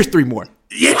 Here's 3 more.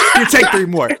 Yeah, you take 3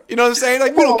 more. You know what I'm saying?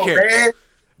 Like, we don't care.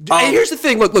 Hey, here's the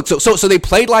thing. Look. So they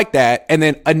played like that, and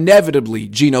then inevitably,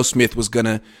 Geno Smith was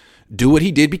gonna do what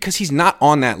he did because he's not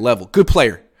on that level. Good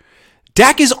player.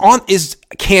 Dak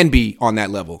can be on that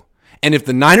level, and if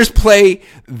the Niners play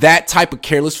that type of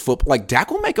careless football, like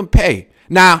Dak will make them pay.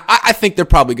 Now, I think they're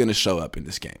probably gonna show up in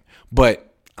this game,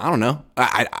 but I don't know.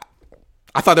 I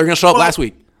thought they were gonna show up last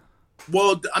week.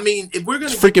 Well, I mean, if we're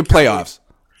gonna freaking playoffs.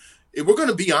 If we're going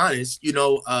to be honest,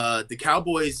 the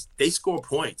Cowboys, they score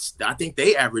points. I think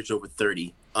they average over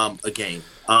 30 a game.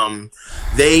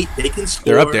 They can score.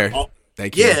 They're up there.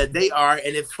 Yeah, they are.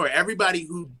 And if for everybody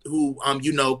who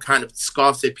kind of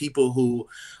scoffs at people who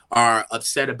are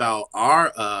upset about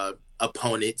our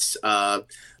opponents,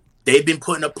 they've been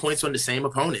putting up points on the same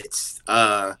opponents.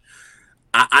 I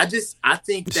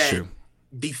think it's that true.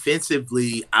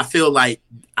 Defensively, I feel like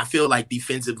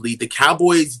defensively, the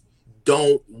Cowboys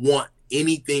don't want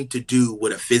anything to do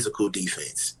with a physical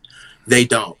defense. They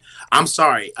don't. I'm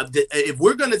sorry. If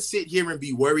we're going to sit here and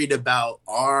be worried about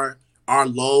our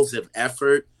lulls of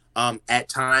effort at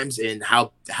times and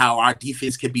how our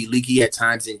defense can be leaky at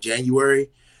times in January,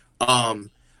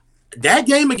 that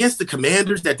game against the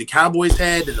Commanders that the Cowboys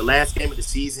had in the last game of the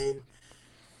season,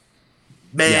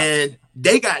 man,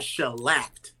 they got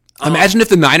shellacked. Imagine if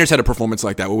the Niners had a performance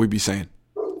like that, what we'd be saying?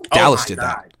 Dallas did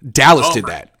that. Dallas did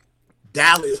that.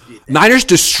 Niners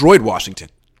destroyed Washington.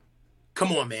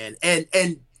 Come on, man. And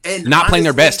not honestly, playing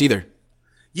their best either.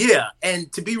 Yeah,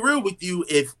 and to be real with you,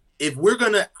 if we're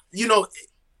gonna,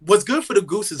 what's good for the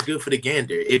goose is good for the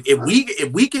gander.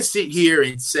 If we can sit here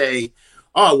and say,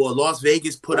 oh well, Las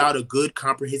Vegas put out a good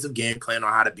comprehensive game plan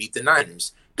on how to beat the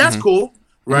Niners, that's cool,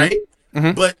 right?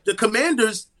 Mm-hmm. But the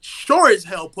Commanders sure as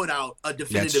hell put out a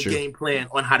definitive game plan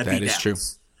on how to beat Dallas. True.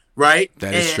 Right?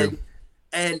 That is true.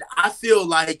 And I feel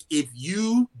like if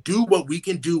you do what we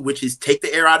can do, which is take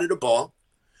the air out of the ball,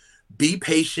 be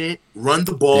patient, run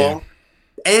the ball,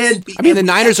 and the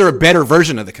Niners are a better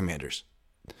version of the Commanders.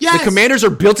 Yes. The Commanders are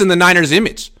built in the Niners'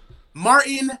 image.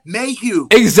 Martin Mayhew.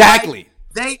 Exactly.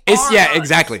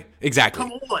 Exactly.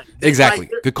 Come on. Exactly.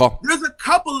 Good call. There's a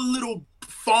couple of little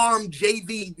farm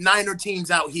JV Niner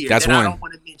teams out here That's that one. I don't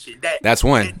want to mention. That's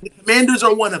one. The Commanders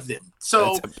are one of them.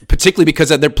 So particularly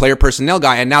because of their player personnel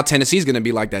guy, and now Tennessee's going to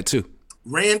be like that too.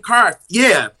 Rand Carth,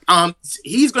 yeah,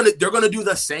 they're gonna do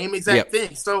the same exact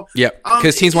thing. So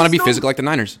because teams want to be physical like the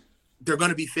Niners. They're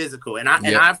gonna be physical, and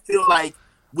I feel like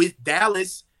with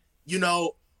Dallas,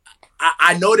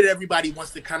 I know that everybody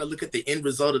wants to kind of look at the end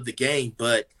result of the game,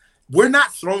 but we're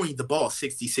not throwing the ball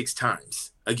 66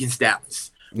 times against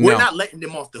Dallas. We're not letting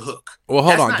them off the hook. Well,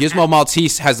 hold on. Gizmo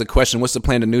Maltese has the question, what's the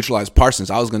plan to neutralize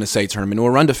Parsons? I was going to say turn him into a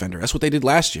run defender. That's what they did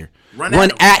last year. Run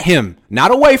at him,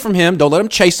 not away from him. Don't let him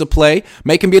chase the play.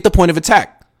 Make him be at the point of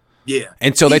attack. Yeah.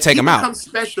 Until they take him out. He becomes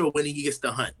special when he gets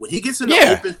to hunt. When he gets in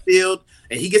the open field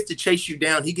and he gets to chase you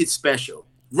down, he gets special.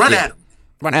 Run at him.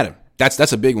 Run at him.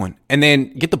 That's a big one. And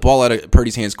then get the ball out of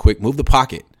Purdy's hands quick. Move the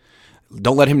pocket.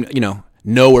 Don't let him,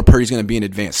 know where Purdy's going to be in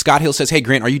advance. Scott Hill says, hey,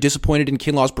 Grant, are you disappointed in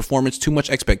Kinlaw's performance? Too much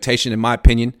expectation, in my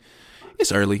opinion.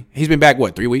 It's early. He's been back,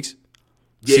 3 weeks?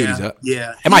 Yeah, see what he's up.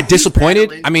 Yeah. Am I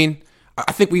disappointed? I mean,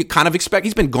 I think we kind of expect.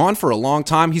 He's been gone for a long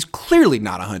time. He's clearly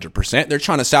not 100%. They're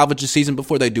trying to salvage the season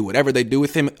before they do whatever they do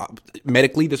with him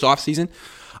medically this offseason.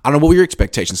 I don't know. What were your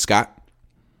expectations, Scott?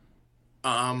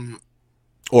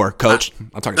 Or coach.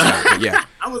 I'm talking Scott, but yeah.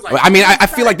 I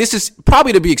feel like this is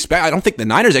probably to be expected. I don't think the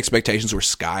Niners' expectations were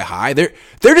sky high. They're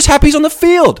just happy he's on the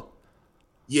field.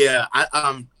 Yeah,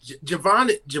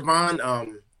 Javon, Javon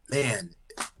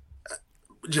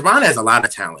has a lot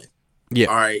of talent. Yeah.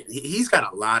 All right. He's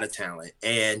got a lot of talent.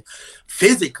 And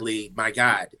physically, my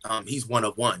God, he's one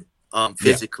of one.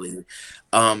 Physically.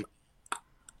 Yeah.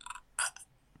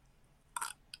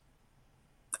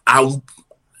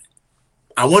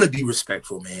 I want to be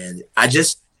respectful, man. I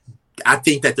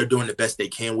think that they're doing the best they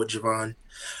can with Javon.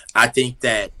 I think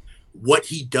that what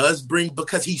he does bring,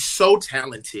 because he's so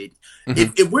talented.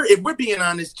 Mm-hmm. If we're being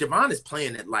honest, Javon is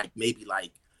playing at maybe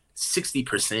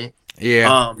 60%.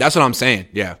 Yeah, that's what I'm saying.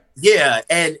 Yeah, yeah,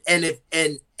 and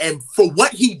for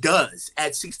what he does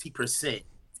at 60%,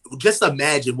 just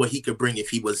imagine what he could bring if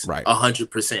he was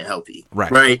 100% healthy.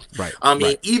 Right. I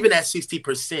mean, even at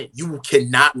 60%, you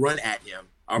cannot run at him.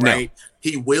 All right. No.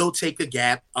 He will take a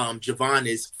gap. Javon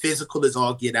is physical as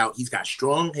all get out. He's got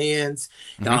strong hands.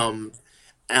 Mm-hmm.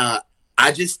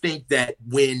 I just think that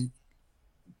when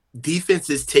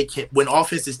offenses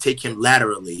take him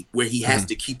laterally, where he has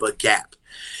to keep a gap,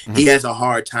 he has a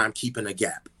hard time keeping a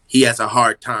gap. He has a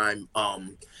hard time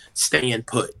staying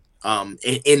put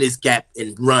in his gap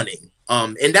and running.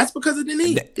 And that's because of the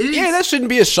knee. Yeah, that shouldn't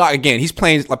be a shock. Again, he's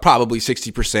playing probably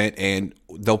 60%, and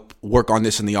they'll work on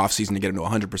this in the offseason to get him to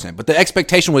 100%. But the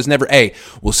expectation was never, hey,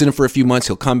 we'll sit him for a few months,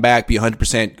 he'll come back, be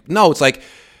 100%. No, it's like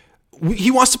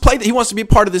he wants to play. He wants to be a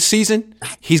part of this season.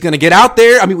 He's going to get out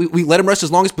there. I mean, we let him rest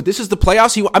as long as, but this is the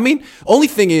playoffs. Only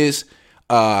thing is,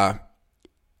 and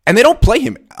they don't play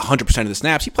him 100% of the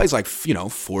snaps. He plays 40,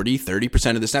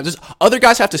 30% of the snaps. Other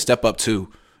guys have to step up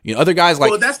too. Other guys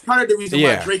well, that's part of the reason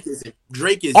why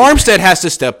Drake is Armstead has to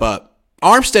step up.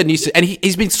 Armstead needs to, and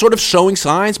he's been sort of showing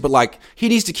signs, but he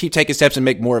needs to keep taking steps and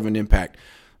make more of an impact.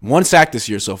 1 sack this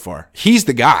year so far. He's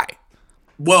the guy.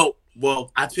 Well,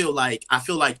 I feel like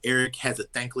Eric has a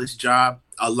thankless job.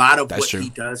 A lot of That's what true. he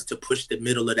does to push the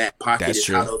middle of that pocket is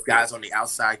how those guys on the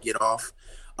outside get off.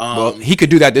 Well, he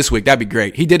could do that this week. That'd be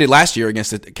great. He did it last year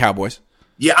against the Cowboys.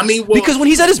 Yeah, I mean, because when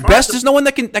he's at his best, there's no one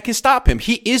that can stop him.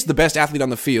 He is the best athlete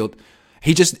on the field.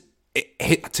 He just,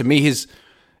 to me, it's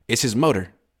his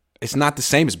motor. It's not the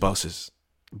same as Bosa's.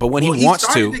 But when he wants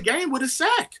to, he started the game with a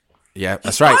sack. Yeah,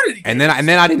 that's right. And then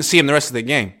I didn't see him the rest of the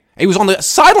game. He was on the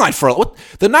sideline for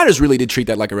the Niners really did treat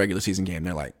that like a regular season game.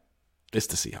 They're like, it's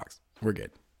the Seahawks. We're good.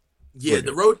 Yeah,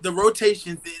 the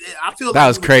rotation. I feel that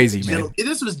was crazy, man.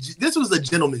 This was a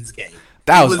gentleman's game.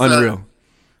 That was unreal.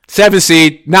 7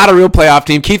 seed, not a real playoff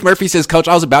team. Keith Murphy says, Coach,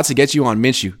 I was about to get you on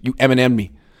Minshew. You M&M'd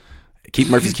me. Keith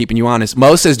Murphy's keeping you honest.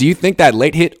 Mo says, do you think that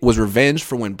late hit was revenge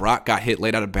for when Brock got hit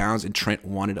late out of bounds and Trent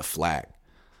wanted a flag?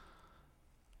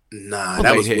 Nah,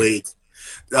 that was late.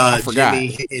 I forgot.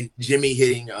 Jimmy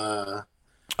hitting. Oh,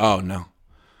 no.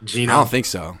 Gino. I don't think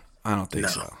so.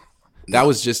 That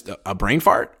was just a brain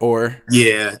fart? Or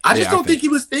yeah. I just don't think he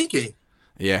was thinking.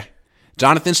 Yeah.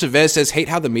 Jonathan Chavez says, hate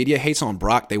how the media hates on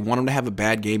Brock. They want him to have a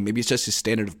bad game. Maybe it's just his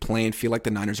standard of playing. Feel like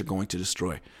the Niners are going to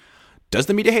destroy. Does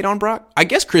the media hate on Brock? I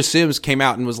guess Chris Sims came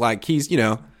out and was like, he's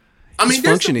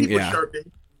functioning.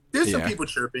 There's some people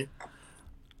chirping.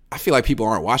 I feel like people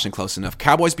aren't watching close enough.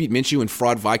 Cowboys beat Minshew and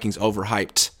fraud Vikings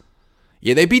overhyped.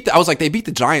 Yeah, they beat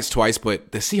the Giants twice,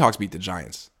 but the Seahawks beat the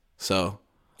Giants. So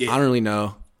I don't really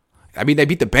know. I mean, they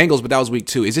beat the Bengals, but that was week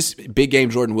 2. Is this big game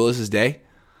Jordan Willis' day?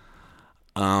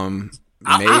 Maybe.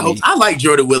 I like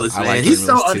Jordan Willis, man. Like He's Jordan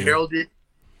so Willis, unheralded.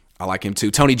 I like him too.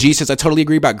 Tony G says, I totally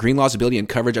agree about Greenlaw's ability in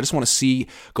coverage. I just want to see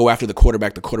go after the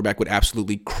quarterback. The quarterback would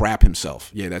absolutely crap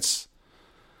himself.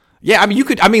 I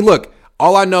mean, look,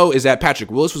 all I know is that Patrick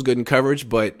Willis was good in coverage,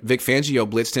 but Vic Fangio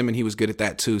blitzed him and he was good at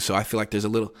that too. So I feel like there's a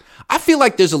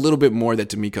little bit more that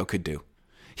D'Amico could do.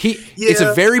 It's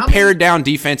a very pared down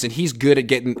defense and he's good at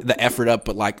getting the effort up,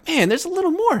 but like, man, there's a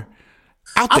little more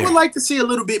out there. I would like to see a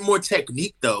little bit more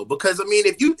technique though, because I mean,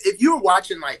 if you're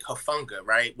watching like Hufanga,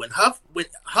 right? When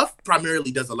Huff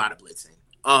primarily does a lot of blitzing,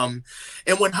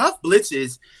 and when Huff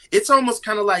blitzes, it's almost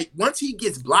kind of like once he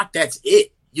gets blocked, that's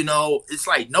it. You know, it's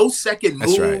like no second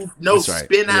move, no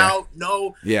spin out,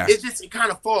 it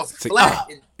kind of falls flat.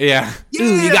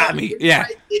 You got me.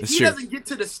 Like, if he doesn't get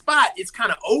to the spot, it's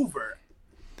kind of over.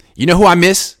 You know who I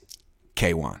miss?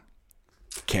 K1.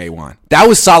 That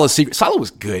was Salah's secret. Salah was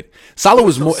good. Salah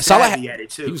was more. Salah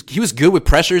he was good with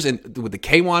pressures and with the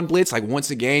K1 blitz, like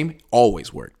once a game,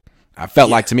 always worked. I felt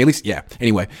like to me at least. Yeah.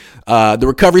 Anyway, the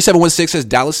recovery 716 says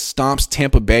Dallas stomps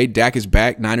Tampa Bay. Dak is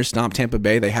back. Niners stomp Tampa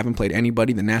Bay. They haven't played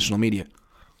anybody. The national media.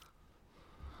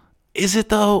 Is it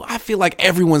though? I feel like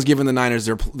everyone's giving the Niners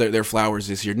their flowers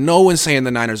this year. No one's saying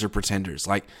the Niners are pretenders.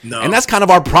 And that's kind of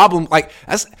our problem. Like,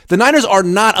 the Niners are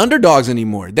not underdogs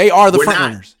anymore. They are the front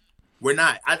runners. We're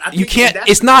not. I think you can't.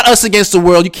 It's not us against the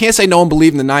world. You can't say no one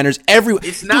believed in the Niners.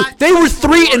 It's not. Dude, they were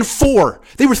 3-4.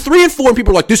 They were 3-4, and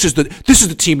people were like, "This is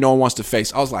the team no one wants to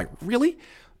face." I was like, "Really?"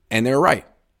 And they're right.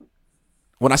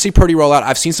 When I see Purdy roll out,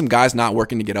 I've seen some guys not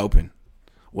working to get open.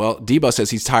 Well, Debo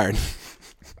says he's tired.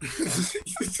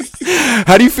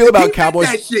 How do you feel about Cowboys?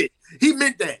 Meant that shit. He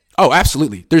meant that. Oh,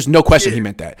 absolutely. There's no question he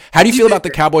meant that. How do you feel about the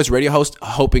Cowboys radio host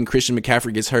hoping Christian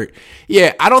McCaffrey gets hurt?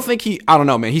 Yeah, I don't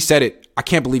know, man. He said it. I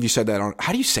can't believe you said that.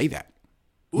 How do you say that?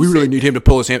 We really need him to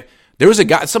pull his hand. There was a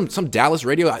guy, some Dallas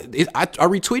radio. I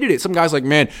retweeted it. Some guy's like,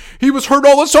 man, he was hurt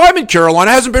all the time in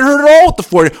Carolina. Hasn't been hurt at all with the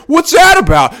 40. What's that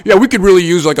about? Yeah, we could really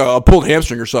use like a pulled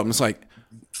hamstring or something. It's like,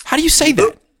 how do you say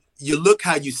that? You look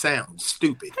how you sound.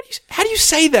 Stupid. How do you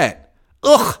say that?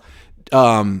 Ugh.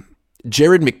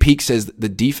 Jared McPeak says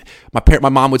my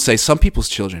mom would say some people's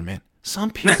children, man.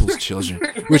 Some people's children,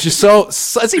 which is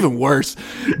it's even worse.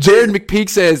 Jared McPeak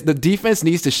says the defense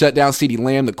needs to shut down CeeDee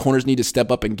Lamb. The corners need to step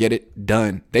up and get it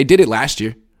done. They did it last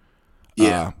year.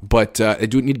 Yeah. But they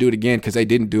do need to do it again because they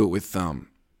didn't do it with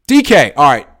DK.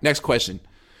 All right, next question.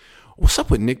 What's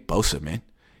up with Nick Bosa, man?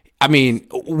 I mean,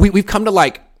 we've come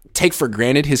to take for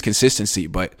granted his consistency,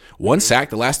 but 1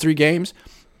 sack the last 3 games.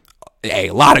 Hey,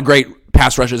 a lot of great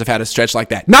pass rushers have had a stretch like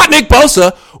that. Not Nick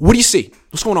Bosa. What do you see?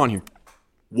 What's going on here?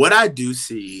 What I do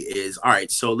see is, all right,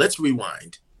 so let's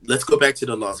rewind. Let's go back to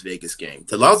the Las Vegas game.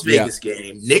 The Las Vegas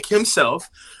game, Nick himself.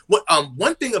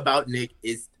 One thing about Nick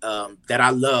is that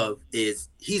I love is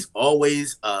he's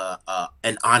always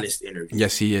an honest interview.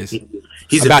 Yes, he is.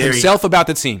 He's about himself, about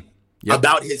the team. Yep.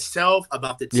 About himself,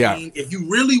 about the team. Yeah. If you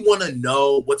really want to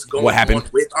know what's going on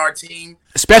with our team,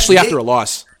 especially after a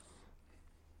loss.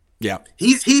 Yeah.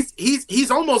 He's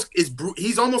almost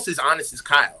as honest as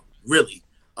Kyle, really.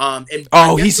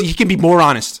 He can be more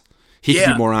honest. He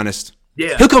can be more honest.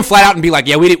 Yeah, he'll come flat out and be like,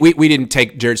 "Yeah, we didn't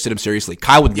take Jared Stidham seriously."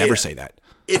 Kyle would never say that.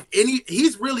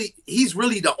 He's really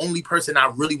the only person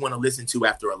I really want to listen to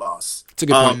after a loss. It's a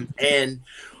good point. And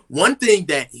one thing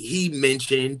that he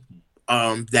mentioned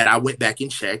that I went back and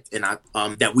checked, and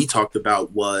that we talked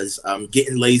about was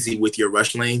getting lazy with your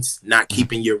rush lanes, not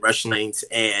keeping your rush lanes,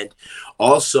 and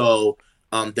also.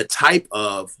 The type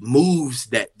of moves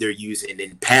that they're using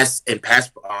in pass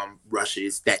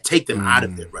rushes that take them out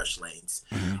of their rush lanes.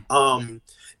 Mm-hmm.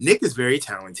 Nick is very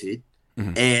talented,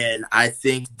 and I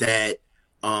think that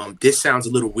this sounds a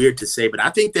little weird to say, but I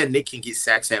think that Nick can get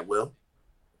sacks at will.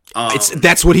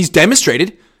 That's what he's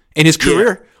demonstrated in his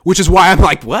career, which is why I'm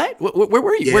like, what? Where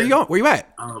were you? Yeah. Where are you going? Where you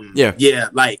at?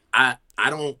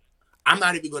 I'm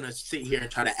not even going to sit here and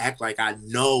try to act like I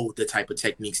know the type of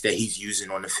techniques that he's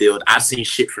using on the field. I've seen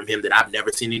shit from him that I've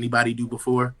never seen anybody do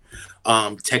before,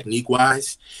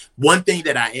 technique-wise. One thing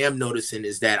that I am noticing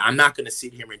is that I'm not going to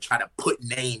sit here and try to put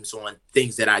names on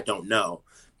things that I don't know.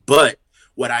 But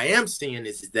what I am seeing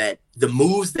is that the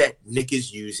moves that Nick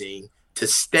is using to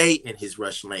stay in his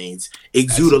rush lanes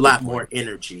exude a lot more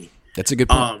energy. That's a good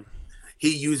point.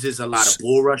 He uses a lot of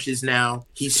bull rushes now.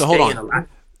 He's staying a lot.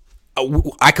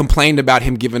 I complained about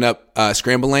him giving up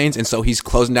scramble lanes, and so he's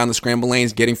closing down the scramble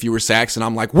lanes, getting fewer sacks, and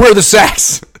I'm like, where are the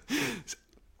sacks?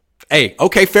 Hey,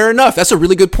 okay, fair enough. That's a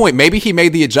really good point. Maybe he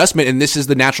made the adjustment, and this is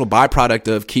the natural byproduct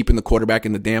of keeping the quarterback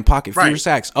in the damn pocket. Fewer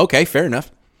sacks. Okay, fair enough.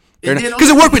 Because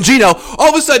it worked with Geno. All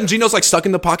of a sudden, Geno's like stuck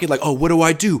in the pocket, like, oh, what do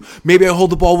I do? Maybe I hold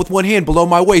the ball with one hand below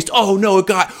my waist. Oh no,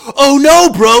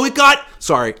 bro, it got.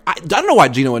 Sorry, I don't know why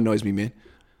Geno annoys me, man.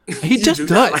 He just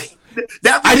does.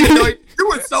 You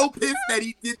were so pissed that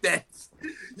he did that.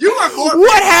 You were more.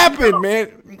 What happened,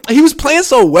 man? He was playing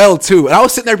so well too, and I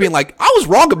was sitting there being like, I was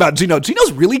wrong about Geno.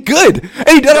 Geno's really good, and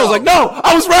he did. I was like, no,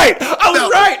 I was right.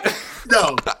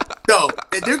 No,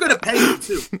 and they're gonna pay him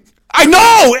too. I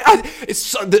know. It's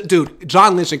so, dude.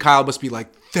 John Lynch and Kyle must be like,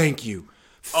 thank you.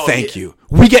 We pay him.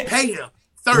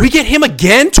 We get him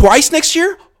again twice next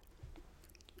year.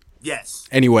 Yes.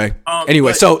 Anyway.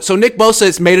 So Nick Bosa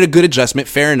has made it a good adjustment.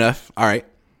 Fair enough. All right.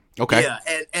 Okay. Yeah,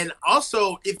 and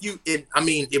also if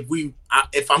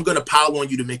I'm gonna pile on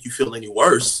you to make you feel any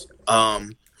worse,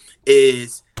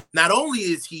 is not only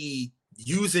is he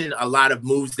using a lot of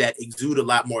moves that exude a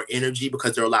lot more energy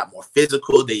because they're a lot more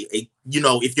physical.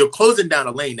 If you're closing down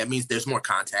a lane, that means there's more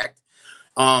contact.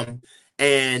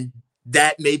 And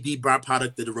that may be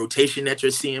byproduct of the rotation that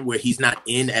you're seeing where he's not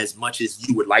in as much as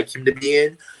you would like him to be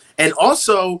in. And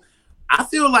also, I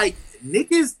feel like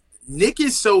Nick is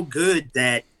so good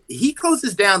that he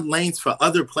closes down lanes for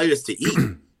other players to eat,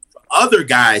 for other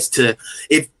guys to,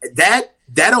 if that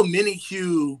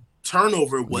Omenihu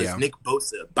turnover was Nick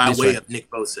Bosa by way of Nick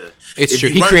Bosa. It's true.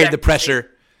 He created the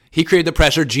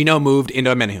pressure. Geno moved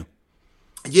into Omenihu.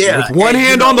 Yeah. With one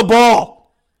hand on the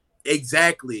ball.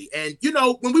 Exactly. And,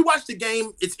 when we watch the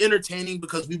game, it's entertaining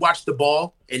because we watch the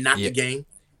ball and not the game,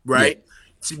 right?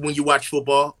 Yeah. When you watch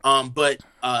football. But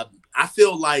I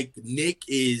feel like Nick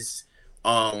is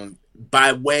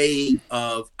by way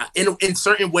of, in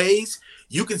certain ways,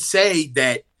 you can say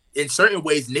that in certain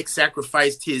ways, Nick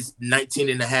sacrificed his 19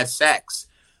 and a half sacks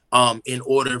in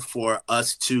order for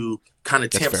us to kind of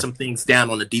tamp some things down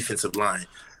on the defensive line.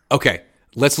 Okay,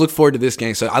 let's look forward to this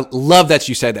game. So I love that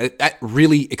you said that. That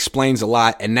really explains a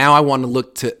lot. And now I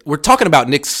want to we're talking about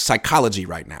Nick's psychology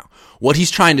right now, what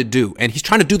he's trying to do. And he's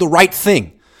trying to do the right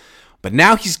thing. But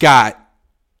now he's got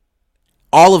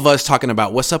all of us talking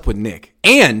about what's up with Nick.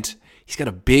 And he's got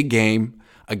a big game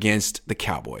against the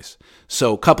Cowboys.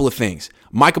 So a couple of things.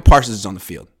 Micah Parsons is on the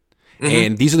field. Mm-hmm.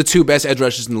 And these are the two best edge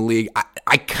rushers in the league.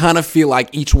 I kind of feel like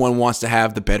each one wants to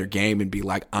have the better game and be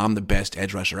like, I'm the best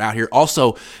edge rusher out here.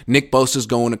 Also, Nick Bosa's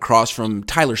going across from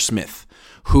Tyler Smith,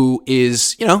 who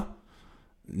is,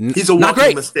 he's a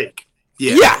walking mistake.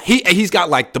 Yeah, he's got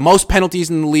like the most penalties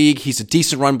in the league. He's a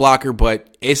decent run blocker,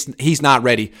 but he's not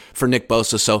ready for Nick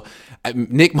Bosa. So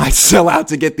Nick might sell out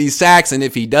to get these sacks, and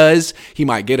if he does, he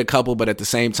might get a couple. But at the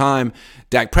same time,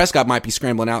 Dak Prescott might be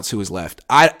scrambling out to his left.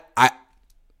 I'd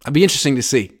be interesting to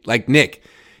see. Like Nick,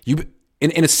 you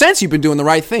in a sense you've been doing the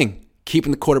right thing,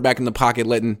 keeping the quarterback in the pocket,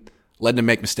 letting him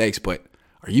make mistakes. But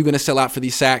are you going to sell out for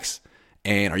these sacks,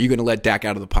 and are you going to let Dak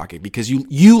out of the pocket because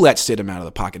you let Stidham out of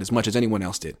the pocket as much as anyone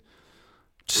else did?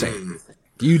 Say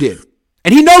you did,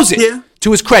 and he knows it. Yeah.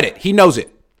 To his credit, he knows it.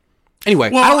 Anyway,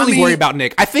 I don't really worry about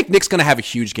Nick. I think Nick's going to have a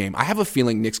huge game. I have a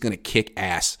feeling Nick's going to kick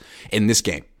ass in this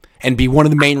game and be one of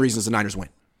the main reasons the Niners win.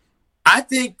 I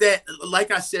think that,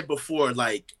 like I said before,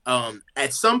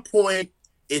 at some point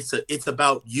it's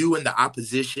about you and the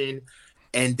opposition,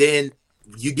 and then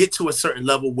you get to a certain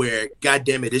level where, God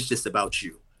damn it, it's just about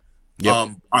you. Yep.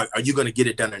 Are you going to get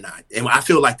it done or not? And I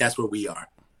feel like that's where we are.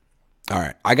 All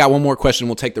right. I got one more question.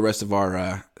 We'll take the rest of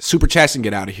our super chats and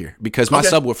get out of here because my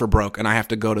subwoofer broke and I have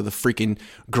to go to the freaking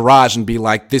garage and be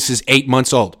like, this is 8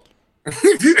 months old.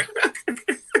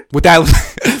 With that,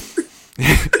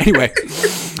 anyway,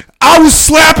 I was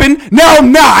slapping. Now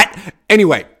I'm not.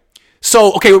 Anyway,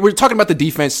 so, okay, we're talking about the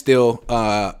defense still,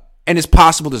 and it's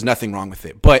possible there's nothing wrong with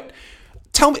it. But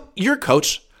tell me, you're a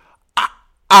coach.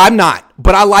 I'm not,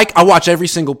 but I watch every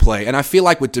single play, and I feel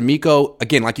like with D'Amico,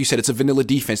 again, like you said, it's a vanilla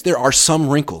defense. There are some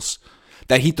wrinkles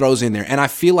that he throws in there, and I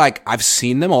feel like I've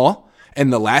seen them all. In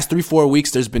the last 3-4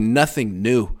 weeks, there's been nothing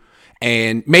new,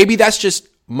 and maybe that's just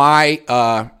my,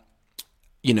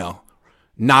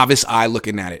 novice eye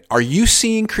looking at it. Are you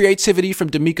seeing creativity from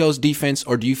D'Amico's defense,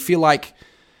 or do you feel like,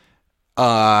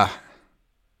 I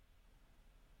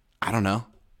don't know,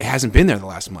 it hasn't been there the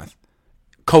last month,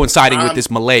 coinciding with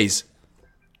this malaise?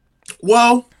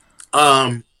 Well,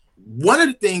 one of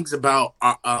the things about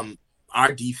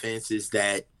our defense is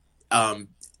that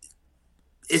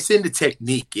it's in the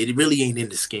technique. It really ain't in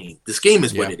the scheme. The scheme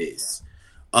is what it is.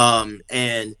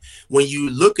 And when you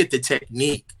look at the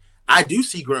technique, I do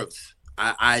see growth.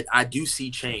 I do see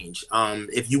change.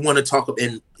 If you want to talk,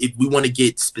 and if we want to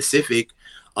get specific,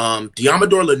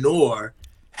 Diamador Lenore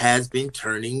has been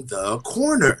turning the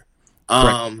corner.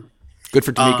 Right. Good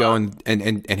for D'Amico and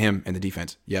him and the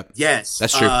defense. Yep. Yes.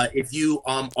 That's true. If you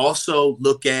also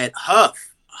look at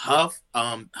Huff Huff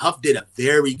did a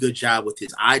very good job with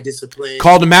his eye discipline.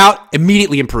 Called him out,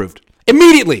 immediately improved.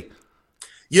 Immediately.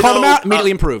 Called him out,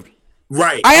 immediately improved.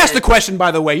 Right. I asked the question,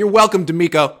 by the way. You're welcome,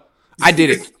 D'Amico. I did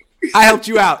it. I helped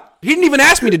you out. He didn't even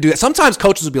ask me to do that. Sometimes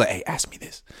coaches will be like, hey, ask me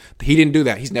this. He didn't do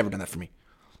that. He's never done that for me.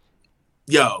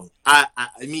 Yo,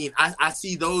 I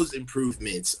see those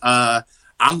improvements. I'm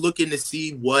looking to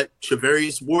see what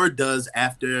Charvarius Ward does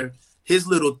after his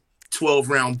little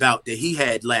 12-round bout that he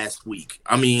had last week.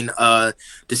 To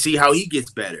see how he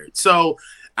gets better. So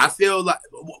I feel like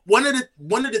one of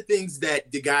the things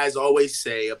that the guys always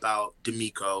say about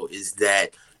D'Amico is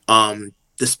that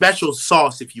the special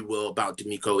sauce, if you will, about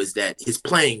D'Amico is that his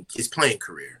playing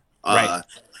career, right.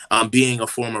 Being a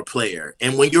former player.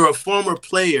 And when you're a former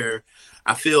player,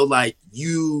 I feel like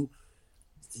your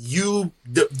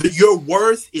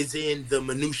worth is in the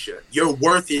minutia. Your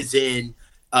worth is in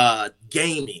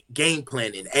game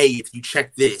planning. Hey, if you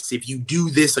check this, if you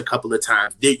do this a couple of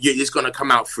times, it's going to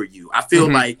come out for you. I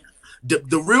feel like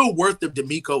the real worth of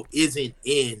D'Amico isn't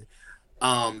in,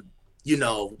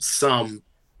 some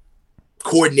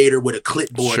coordinator with a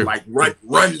clipboard, sure, like run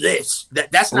this.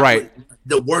 That's not right. What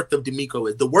the worth of D'Amico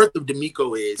is. The worth of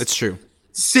D'Amico is, that's true,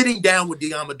 sitting down with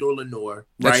Diamador Lenore,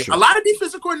 right? A lot of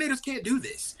defensive coordinators can't do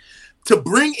this. To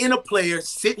bring in a player,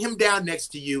 sit him down next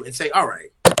to you and say, all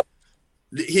right,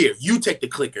 here, you take the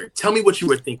clicker. Tell me what you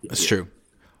were thinking. That's true.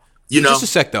 Just a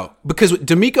sec, though, because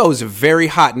D'Amico is a very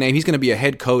hot name. He's going to be a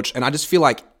head coach, and I just feel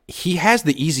like he has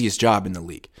the easiest job in the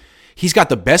league. He's got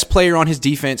the best player on his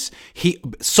defense.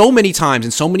 So many times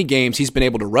in so many games, he's been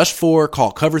able to rush 4,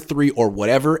 call cover 3 or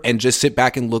whatever, and just sit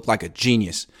back and look like a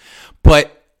genius.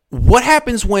 But what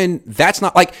happens when that's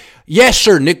not like, yeah,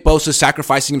 sure, Nick Bosa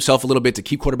sacrificing himself a little bit to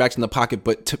keep quarterbacks in the pocket.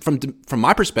 But from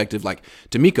my perspective, like,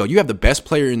 D'Amico, you have the best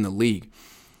player in the league.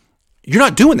 You're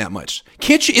not doing that much.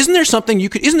 Can't you? Isn't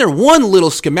there one little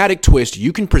schematic twist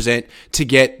you can present to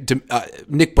get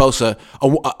Nick Bosa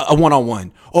a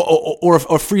one-on-one or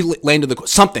a free lane to the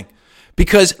something?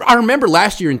 Because I remember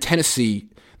last year in Tennessee,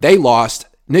 they lost.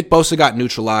 Nick Bosa got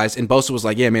neutralized, and Bosa was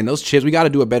like, yeah, man, those chips, we got to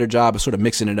do a better job of sort of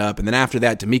mixing it up. And then after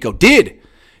that, D'Amico did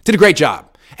a great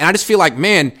job. And I just feel like,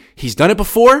 man, he's done it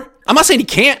before. I'm not saying he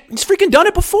can't. He's freaking done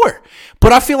it before.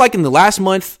 But I feel like in the last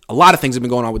month, a lot of things have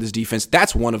been going on with his defense.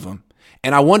 That's one of them.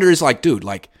 And I wonder, is like, dude,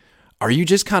 like, are you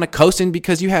just kind of coasting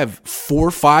because you have 4 or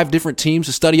 5 different teams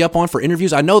to study up on for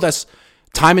interviews? I know that's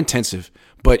time intensive,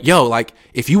 but yo, like,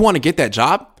 if you want to get that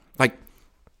job, like,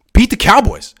 beat the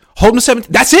Cowboys. Hold them to 7.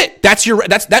 That's it.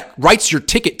 That writes your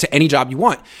ticket to any job you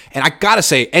want. And I gotta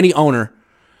say, any owner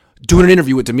doing an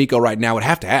interview with D'Amico right now would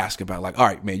have to ask about, like, all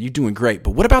right, man, you're doing great,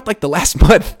 but what about like the last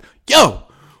month? Yo,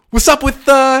 what's up with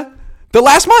the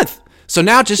last month? So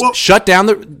now just shut down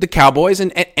the Cowboys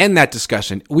and end that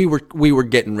discussion. We were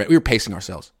getting ready. We were pacing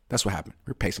ourselves. That's what happened.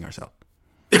 We were pacing ourselves.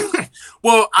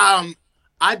 Well,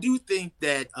 I do think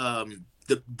that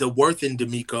the worth in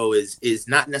D'Amico is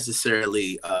not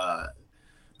necessarily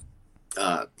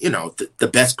the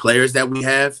best players that we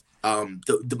have.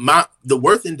 The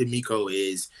worth in D'Amico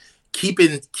is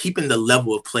keeping the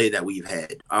level of play that we've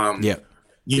had.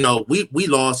 We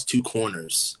lost 2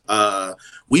 corners.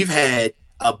 We've had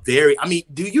do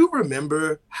you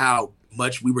remember how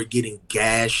much we were getting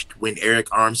gashed when Eric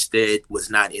Armstead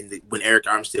was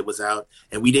out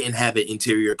and we didn't have an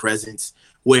interior presence,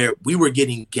 where we were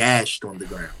getting gashed on the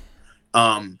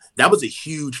ground? That was a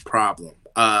huge problem.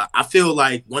 I feel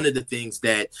like one of the things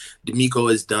that D'Amico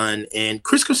has done, and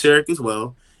Chris Kosaric as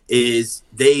well, is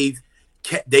they've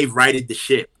righted the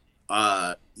ship.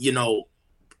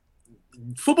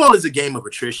 Football is a game of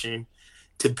attrition.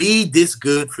 To be this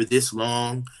good for this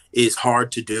long is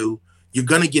hard to do. You're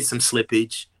going to get some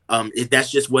slippage.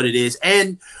 That's just what it is.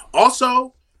 And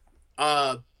also,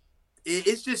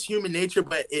 it's just human nature.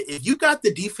 But if you got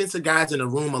the defensive guys in the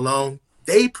room alone,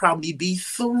 they'd probably be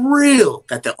thrilled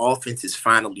that the offense is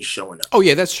finally showing up. Oh,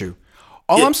 yeah, that's true.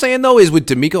 All I'm saying, though, is with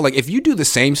D'Amico, like, if you do the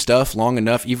same stuff long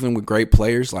enough, even with great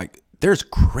players, like, there's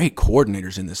great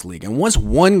coordinators in this league. And once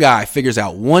one guy figures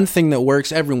out one thing that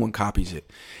works, everyone copies it.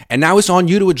 And now it's on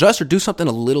you to adjust or do something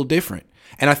a little different.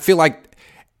 And I feel like,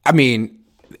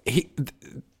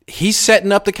 he's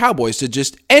setting up the Cowboys to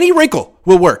just any wrinkle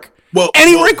will work.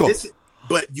 Wrinkle.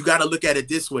 But you got to look at it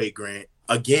this way, Grant.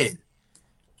 Again,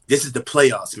 this is the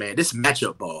playoffs, man. This is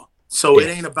matchup ball. So It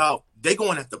ain't about – they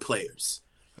going after players.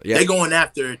 Yeah. They going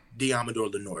after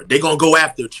Diamador Lenore. They going to go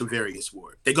after Charvarius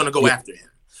Ward. They're going to go after him.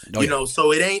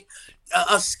 So it ain't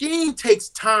a scheme takes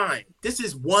time. This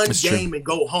is one game and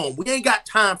go home. We ain't got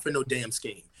time for no damn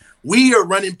scheme. We are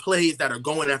running plays that are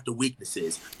going after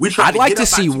weaknesses. I'd like to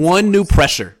see one new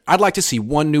pressure. I'd like to see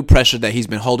one new pressure that he's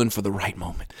been holding for the right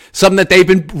moment. Something that they've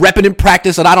been repping in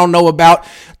practice that I don't know about.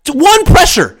 One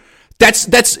pressure that's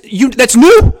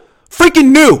new,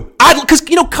 freaking new. Because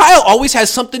Kyle always has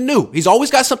something new. He's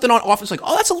always got something on offense. Like,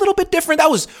 oh, that's a little bit different.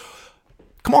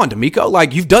 Come on, D'Amico.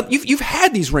 Like you've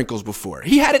had these wrinkles before.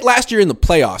 He had it last year in the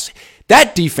playoffs.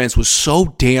 That defense was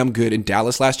so damn good in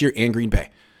Dallas last year and Green Bay.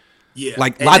 Yeah,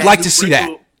 I'd like to see that.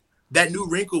 That new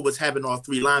wrinkle was having all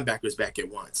three linebackers back at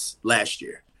once last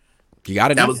year. You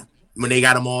got it. That was when they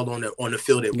got them all on the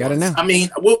field at once. Got it now. I mean,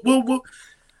 we'll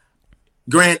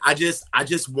Grant, I just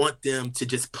want them to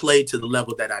just play to the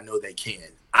level that I know they can.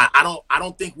 I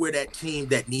don't think we're that team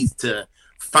that needs to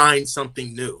find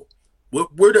something new.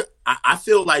 I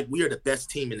feel like we are the best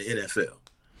team in the NFL.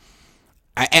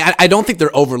 I don't think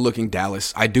they're overlooking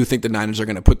Dallas. I do think the Niners are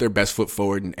going to put their best foot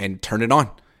forward and turn it on.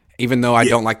 Even though I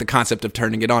don't like the concept of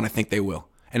turning it on, I think they will.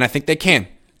 And I think they can,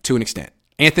 to an extent.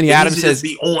 Anthony Adams says... It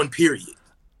needs to be on, period.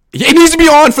 It needs to be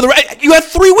on for the right... You have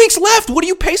 3 weeks left. What are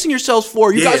you pacing yourselves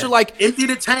for? You guys are like... Empty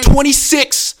the tank.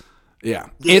 26. Yeah.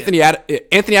 Anthony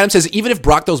Adams says, even if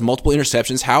Brock throws multiple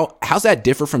interceptions, how's that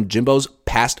differ from Jimbo's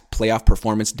past playoff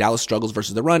performance? Dallas struggles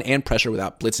versus the run and pressure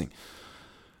without blitzing.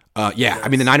 I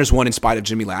mean, the Niners won in spite of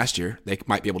Jimmy last year. They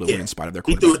might be able to win in spite of their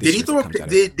quarterback. Did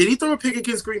he throw a pick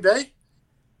against Green Bay?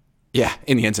 Yeah,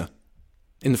 in the end zone.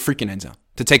 In the freaking end zone.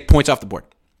 To take points off the board.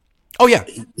 Oh, yeah.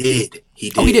 He did.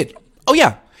 Oh, he did. Oh,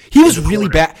 yeah. He was really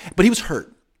bad, but he was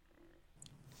hurt.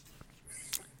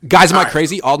 Guys, am I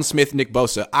crazy? Alden Smith, Nick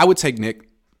Bosa. I would take Nick.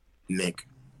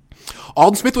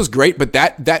 Alden Smith was great, but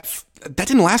that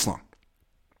didn't last long.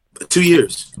 2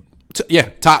 years. Yeah,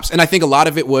 tops. And I think a lot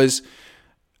of it was...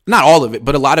 Not all of it,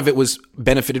 but a lot of it was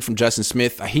benefited from Justin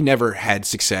Smith. He never had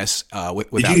success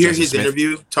without Did you hear Justin his Smith.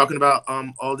 Interview talking about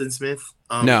Alden Smith?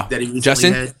 No. That he recently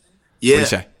Justin? had? Yeah. What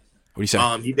do you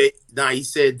say? He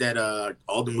said that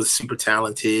Alden was super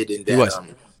talented and that he was.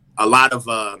 A lot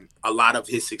of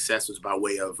his success was by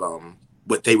way of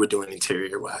what they were doing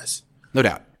interior wise. No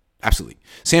doubt. Absolutely.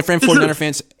 San Fran 49er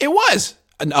fans, it was.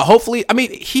 Hopefully, I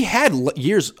mean, he had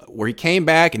years where he came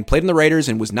back and played in the Raiders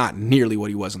and was not nearly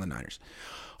what he was in the Niners.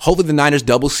 Hopefully the Niners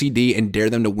double CD and dare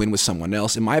them to win with someone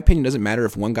else. In my opinion, it doesn't matter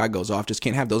if one guy goes off. Just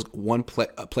can't have those one play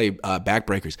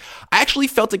backbreakers. I actually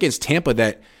felt against Tampa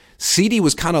that CD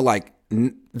was kind of like,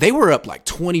 they were up like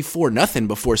 24-0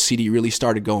 before CD really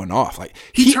started going off. Like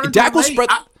Dak was spread.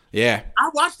 I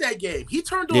watched that game. He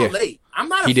turned on late. I'm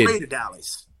not afraid of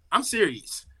Dallas. I'm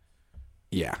serious.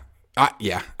 Yeah.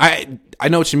 I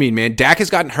know what you mean, man. Dak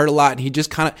has gotten hurt a lot, and he just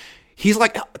kind of... He's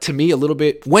like, to me, a little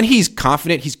bit, when he's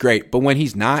confident, he's great. But when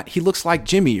he's not, he looks like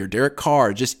Jimmy or Derek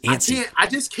Carr, just antsy. I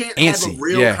just can't have a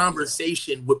real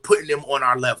conversation with putting them on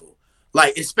our level.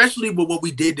 Like, especially with what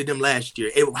we did to them last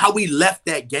year, how we left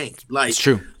that game. Like, it's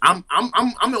true. I'm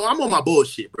on my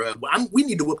bullshit, bro. We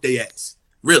need to whoop their ass,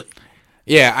 really.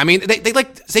 Yeah, I mean,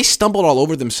 they stumbled all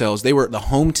over themselves. They were the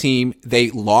home team. They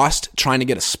lost trying to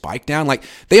get a spike down. Like,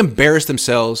 they embarrassed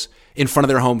themselves in front of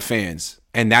their home fans,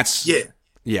 and that's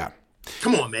yeah.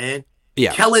 Come on, man.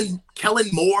 Yeah. Kellen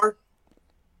Moore.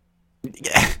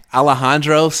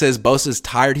 Alejandro says Bosa's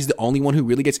tired. He's the only one who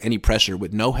really gets any pressure.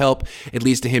 With no help, it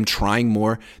leads to him trying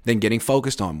more than getting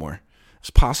focused on more.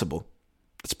 It's possible.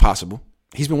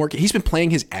 He's been working. He's been playing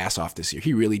his ass off this year.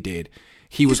 He really did.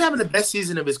 He's having the best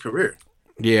season of his career.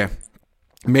 Yeah.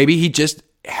 Maybe he just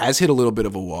has hit a little bit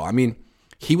of a wall. I mean,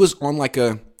 he was on like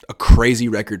a crazy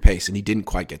record pace, and he didn't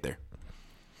quite get there.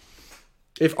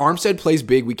 If Armstead plays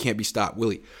big, we can't be stopped, will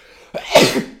he?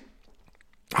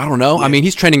 I don't know. Yeah. I mean,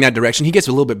 he's trending that direction. He gets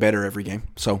a little bit better every game.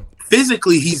 So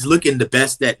physically, he's looking the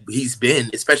best that he's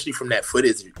been, especially from that foot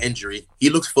injury.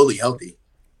 He looks fully healthy.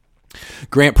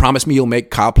 Grant, promise me you'll make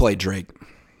Kyle play Drake.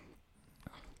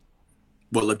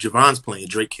 Well, if Javon's playing,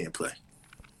 Drake can't play.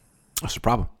 What's the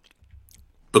problem?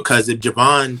 Because if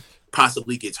Javon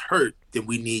possibly gets hurt, then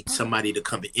we need somebody to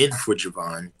come in for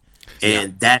Javon,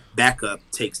 and that backup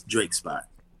takes Drake's spot.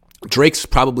 Drake's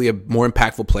probably a more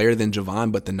impactful player than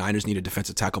Javon, but the Niners need a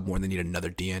defensive tackle more than they need another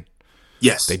DN.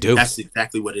 Yes, they do. That's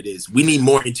exactly what it is. We need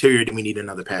more interior than we need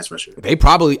another pass rusher. They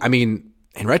probably, I mean,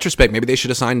 in retrospect, maybe they should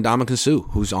have signed Ndamukong Suh,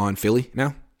 who's on Philly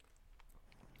now.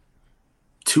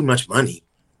 Too much money.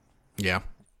 Yeah.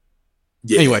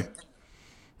 Anyway,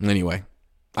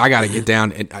 I got to get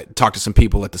down and talk to some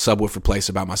people at the subwoofer place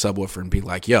about my subwoofer and be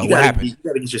like, yo, what happened? You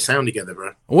got to get your sound together,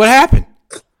 bro. What happened?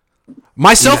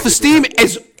 My self-esteem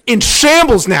is in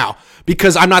shambles now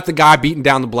because I'm not the guy beating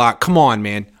down the block. Come on,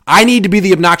 man. I need to be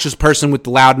the obnoxious person with the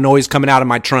loud noise coming out of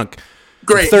my trunk.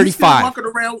 Great. 35. You still walking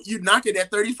around, you knocking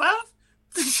at 35?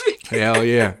 Hell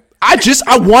yeah.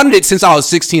 I wanted it since I was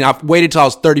 16. I've waited till I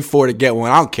was 34 to get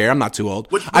one. I don't care. I'm not too old.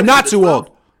 I'm not too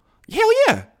old. Hell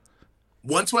yeah.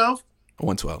 112?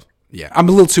 112. Yeah. I'm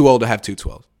a little too old to have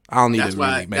 212. I don't need to really make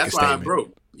a statement. That's why I'm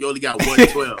broke. You only got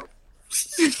 112.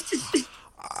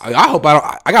 I hope I don't.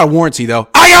 I got a warranty, though.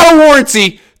 I got a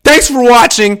warranty. Thanks for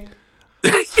watching.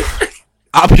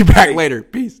 I'll be back later.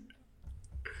 Peace.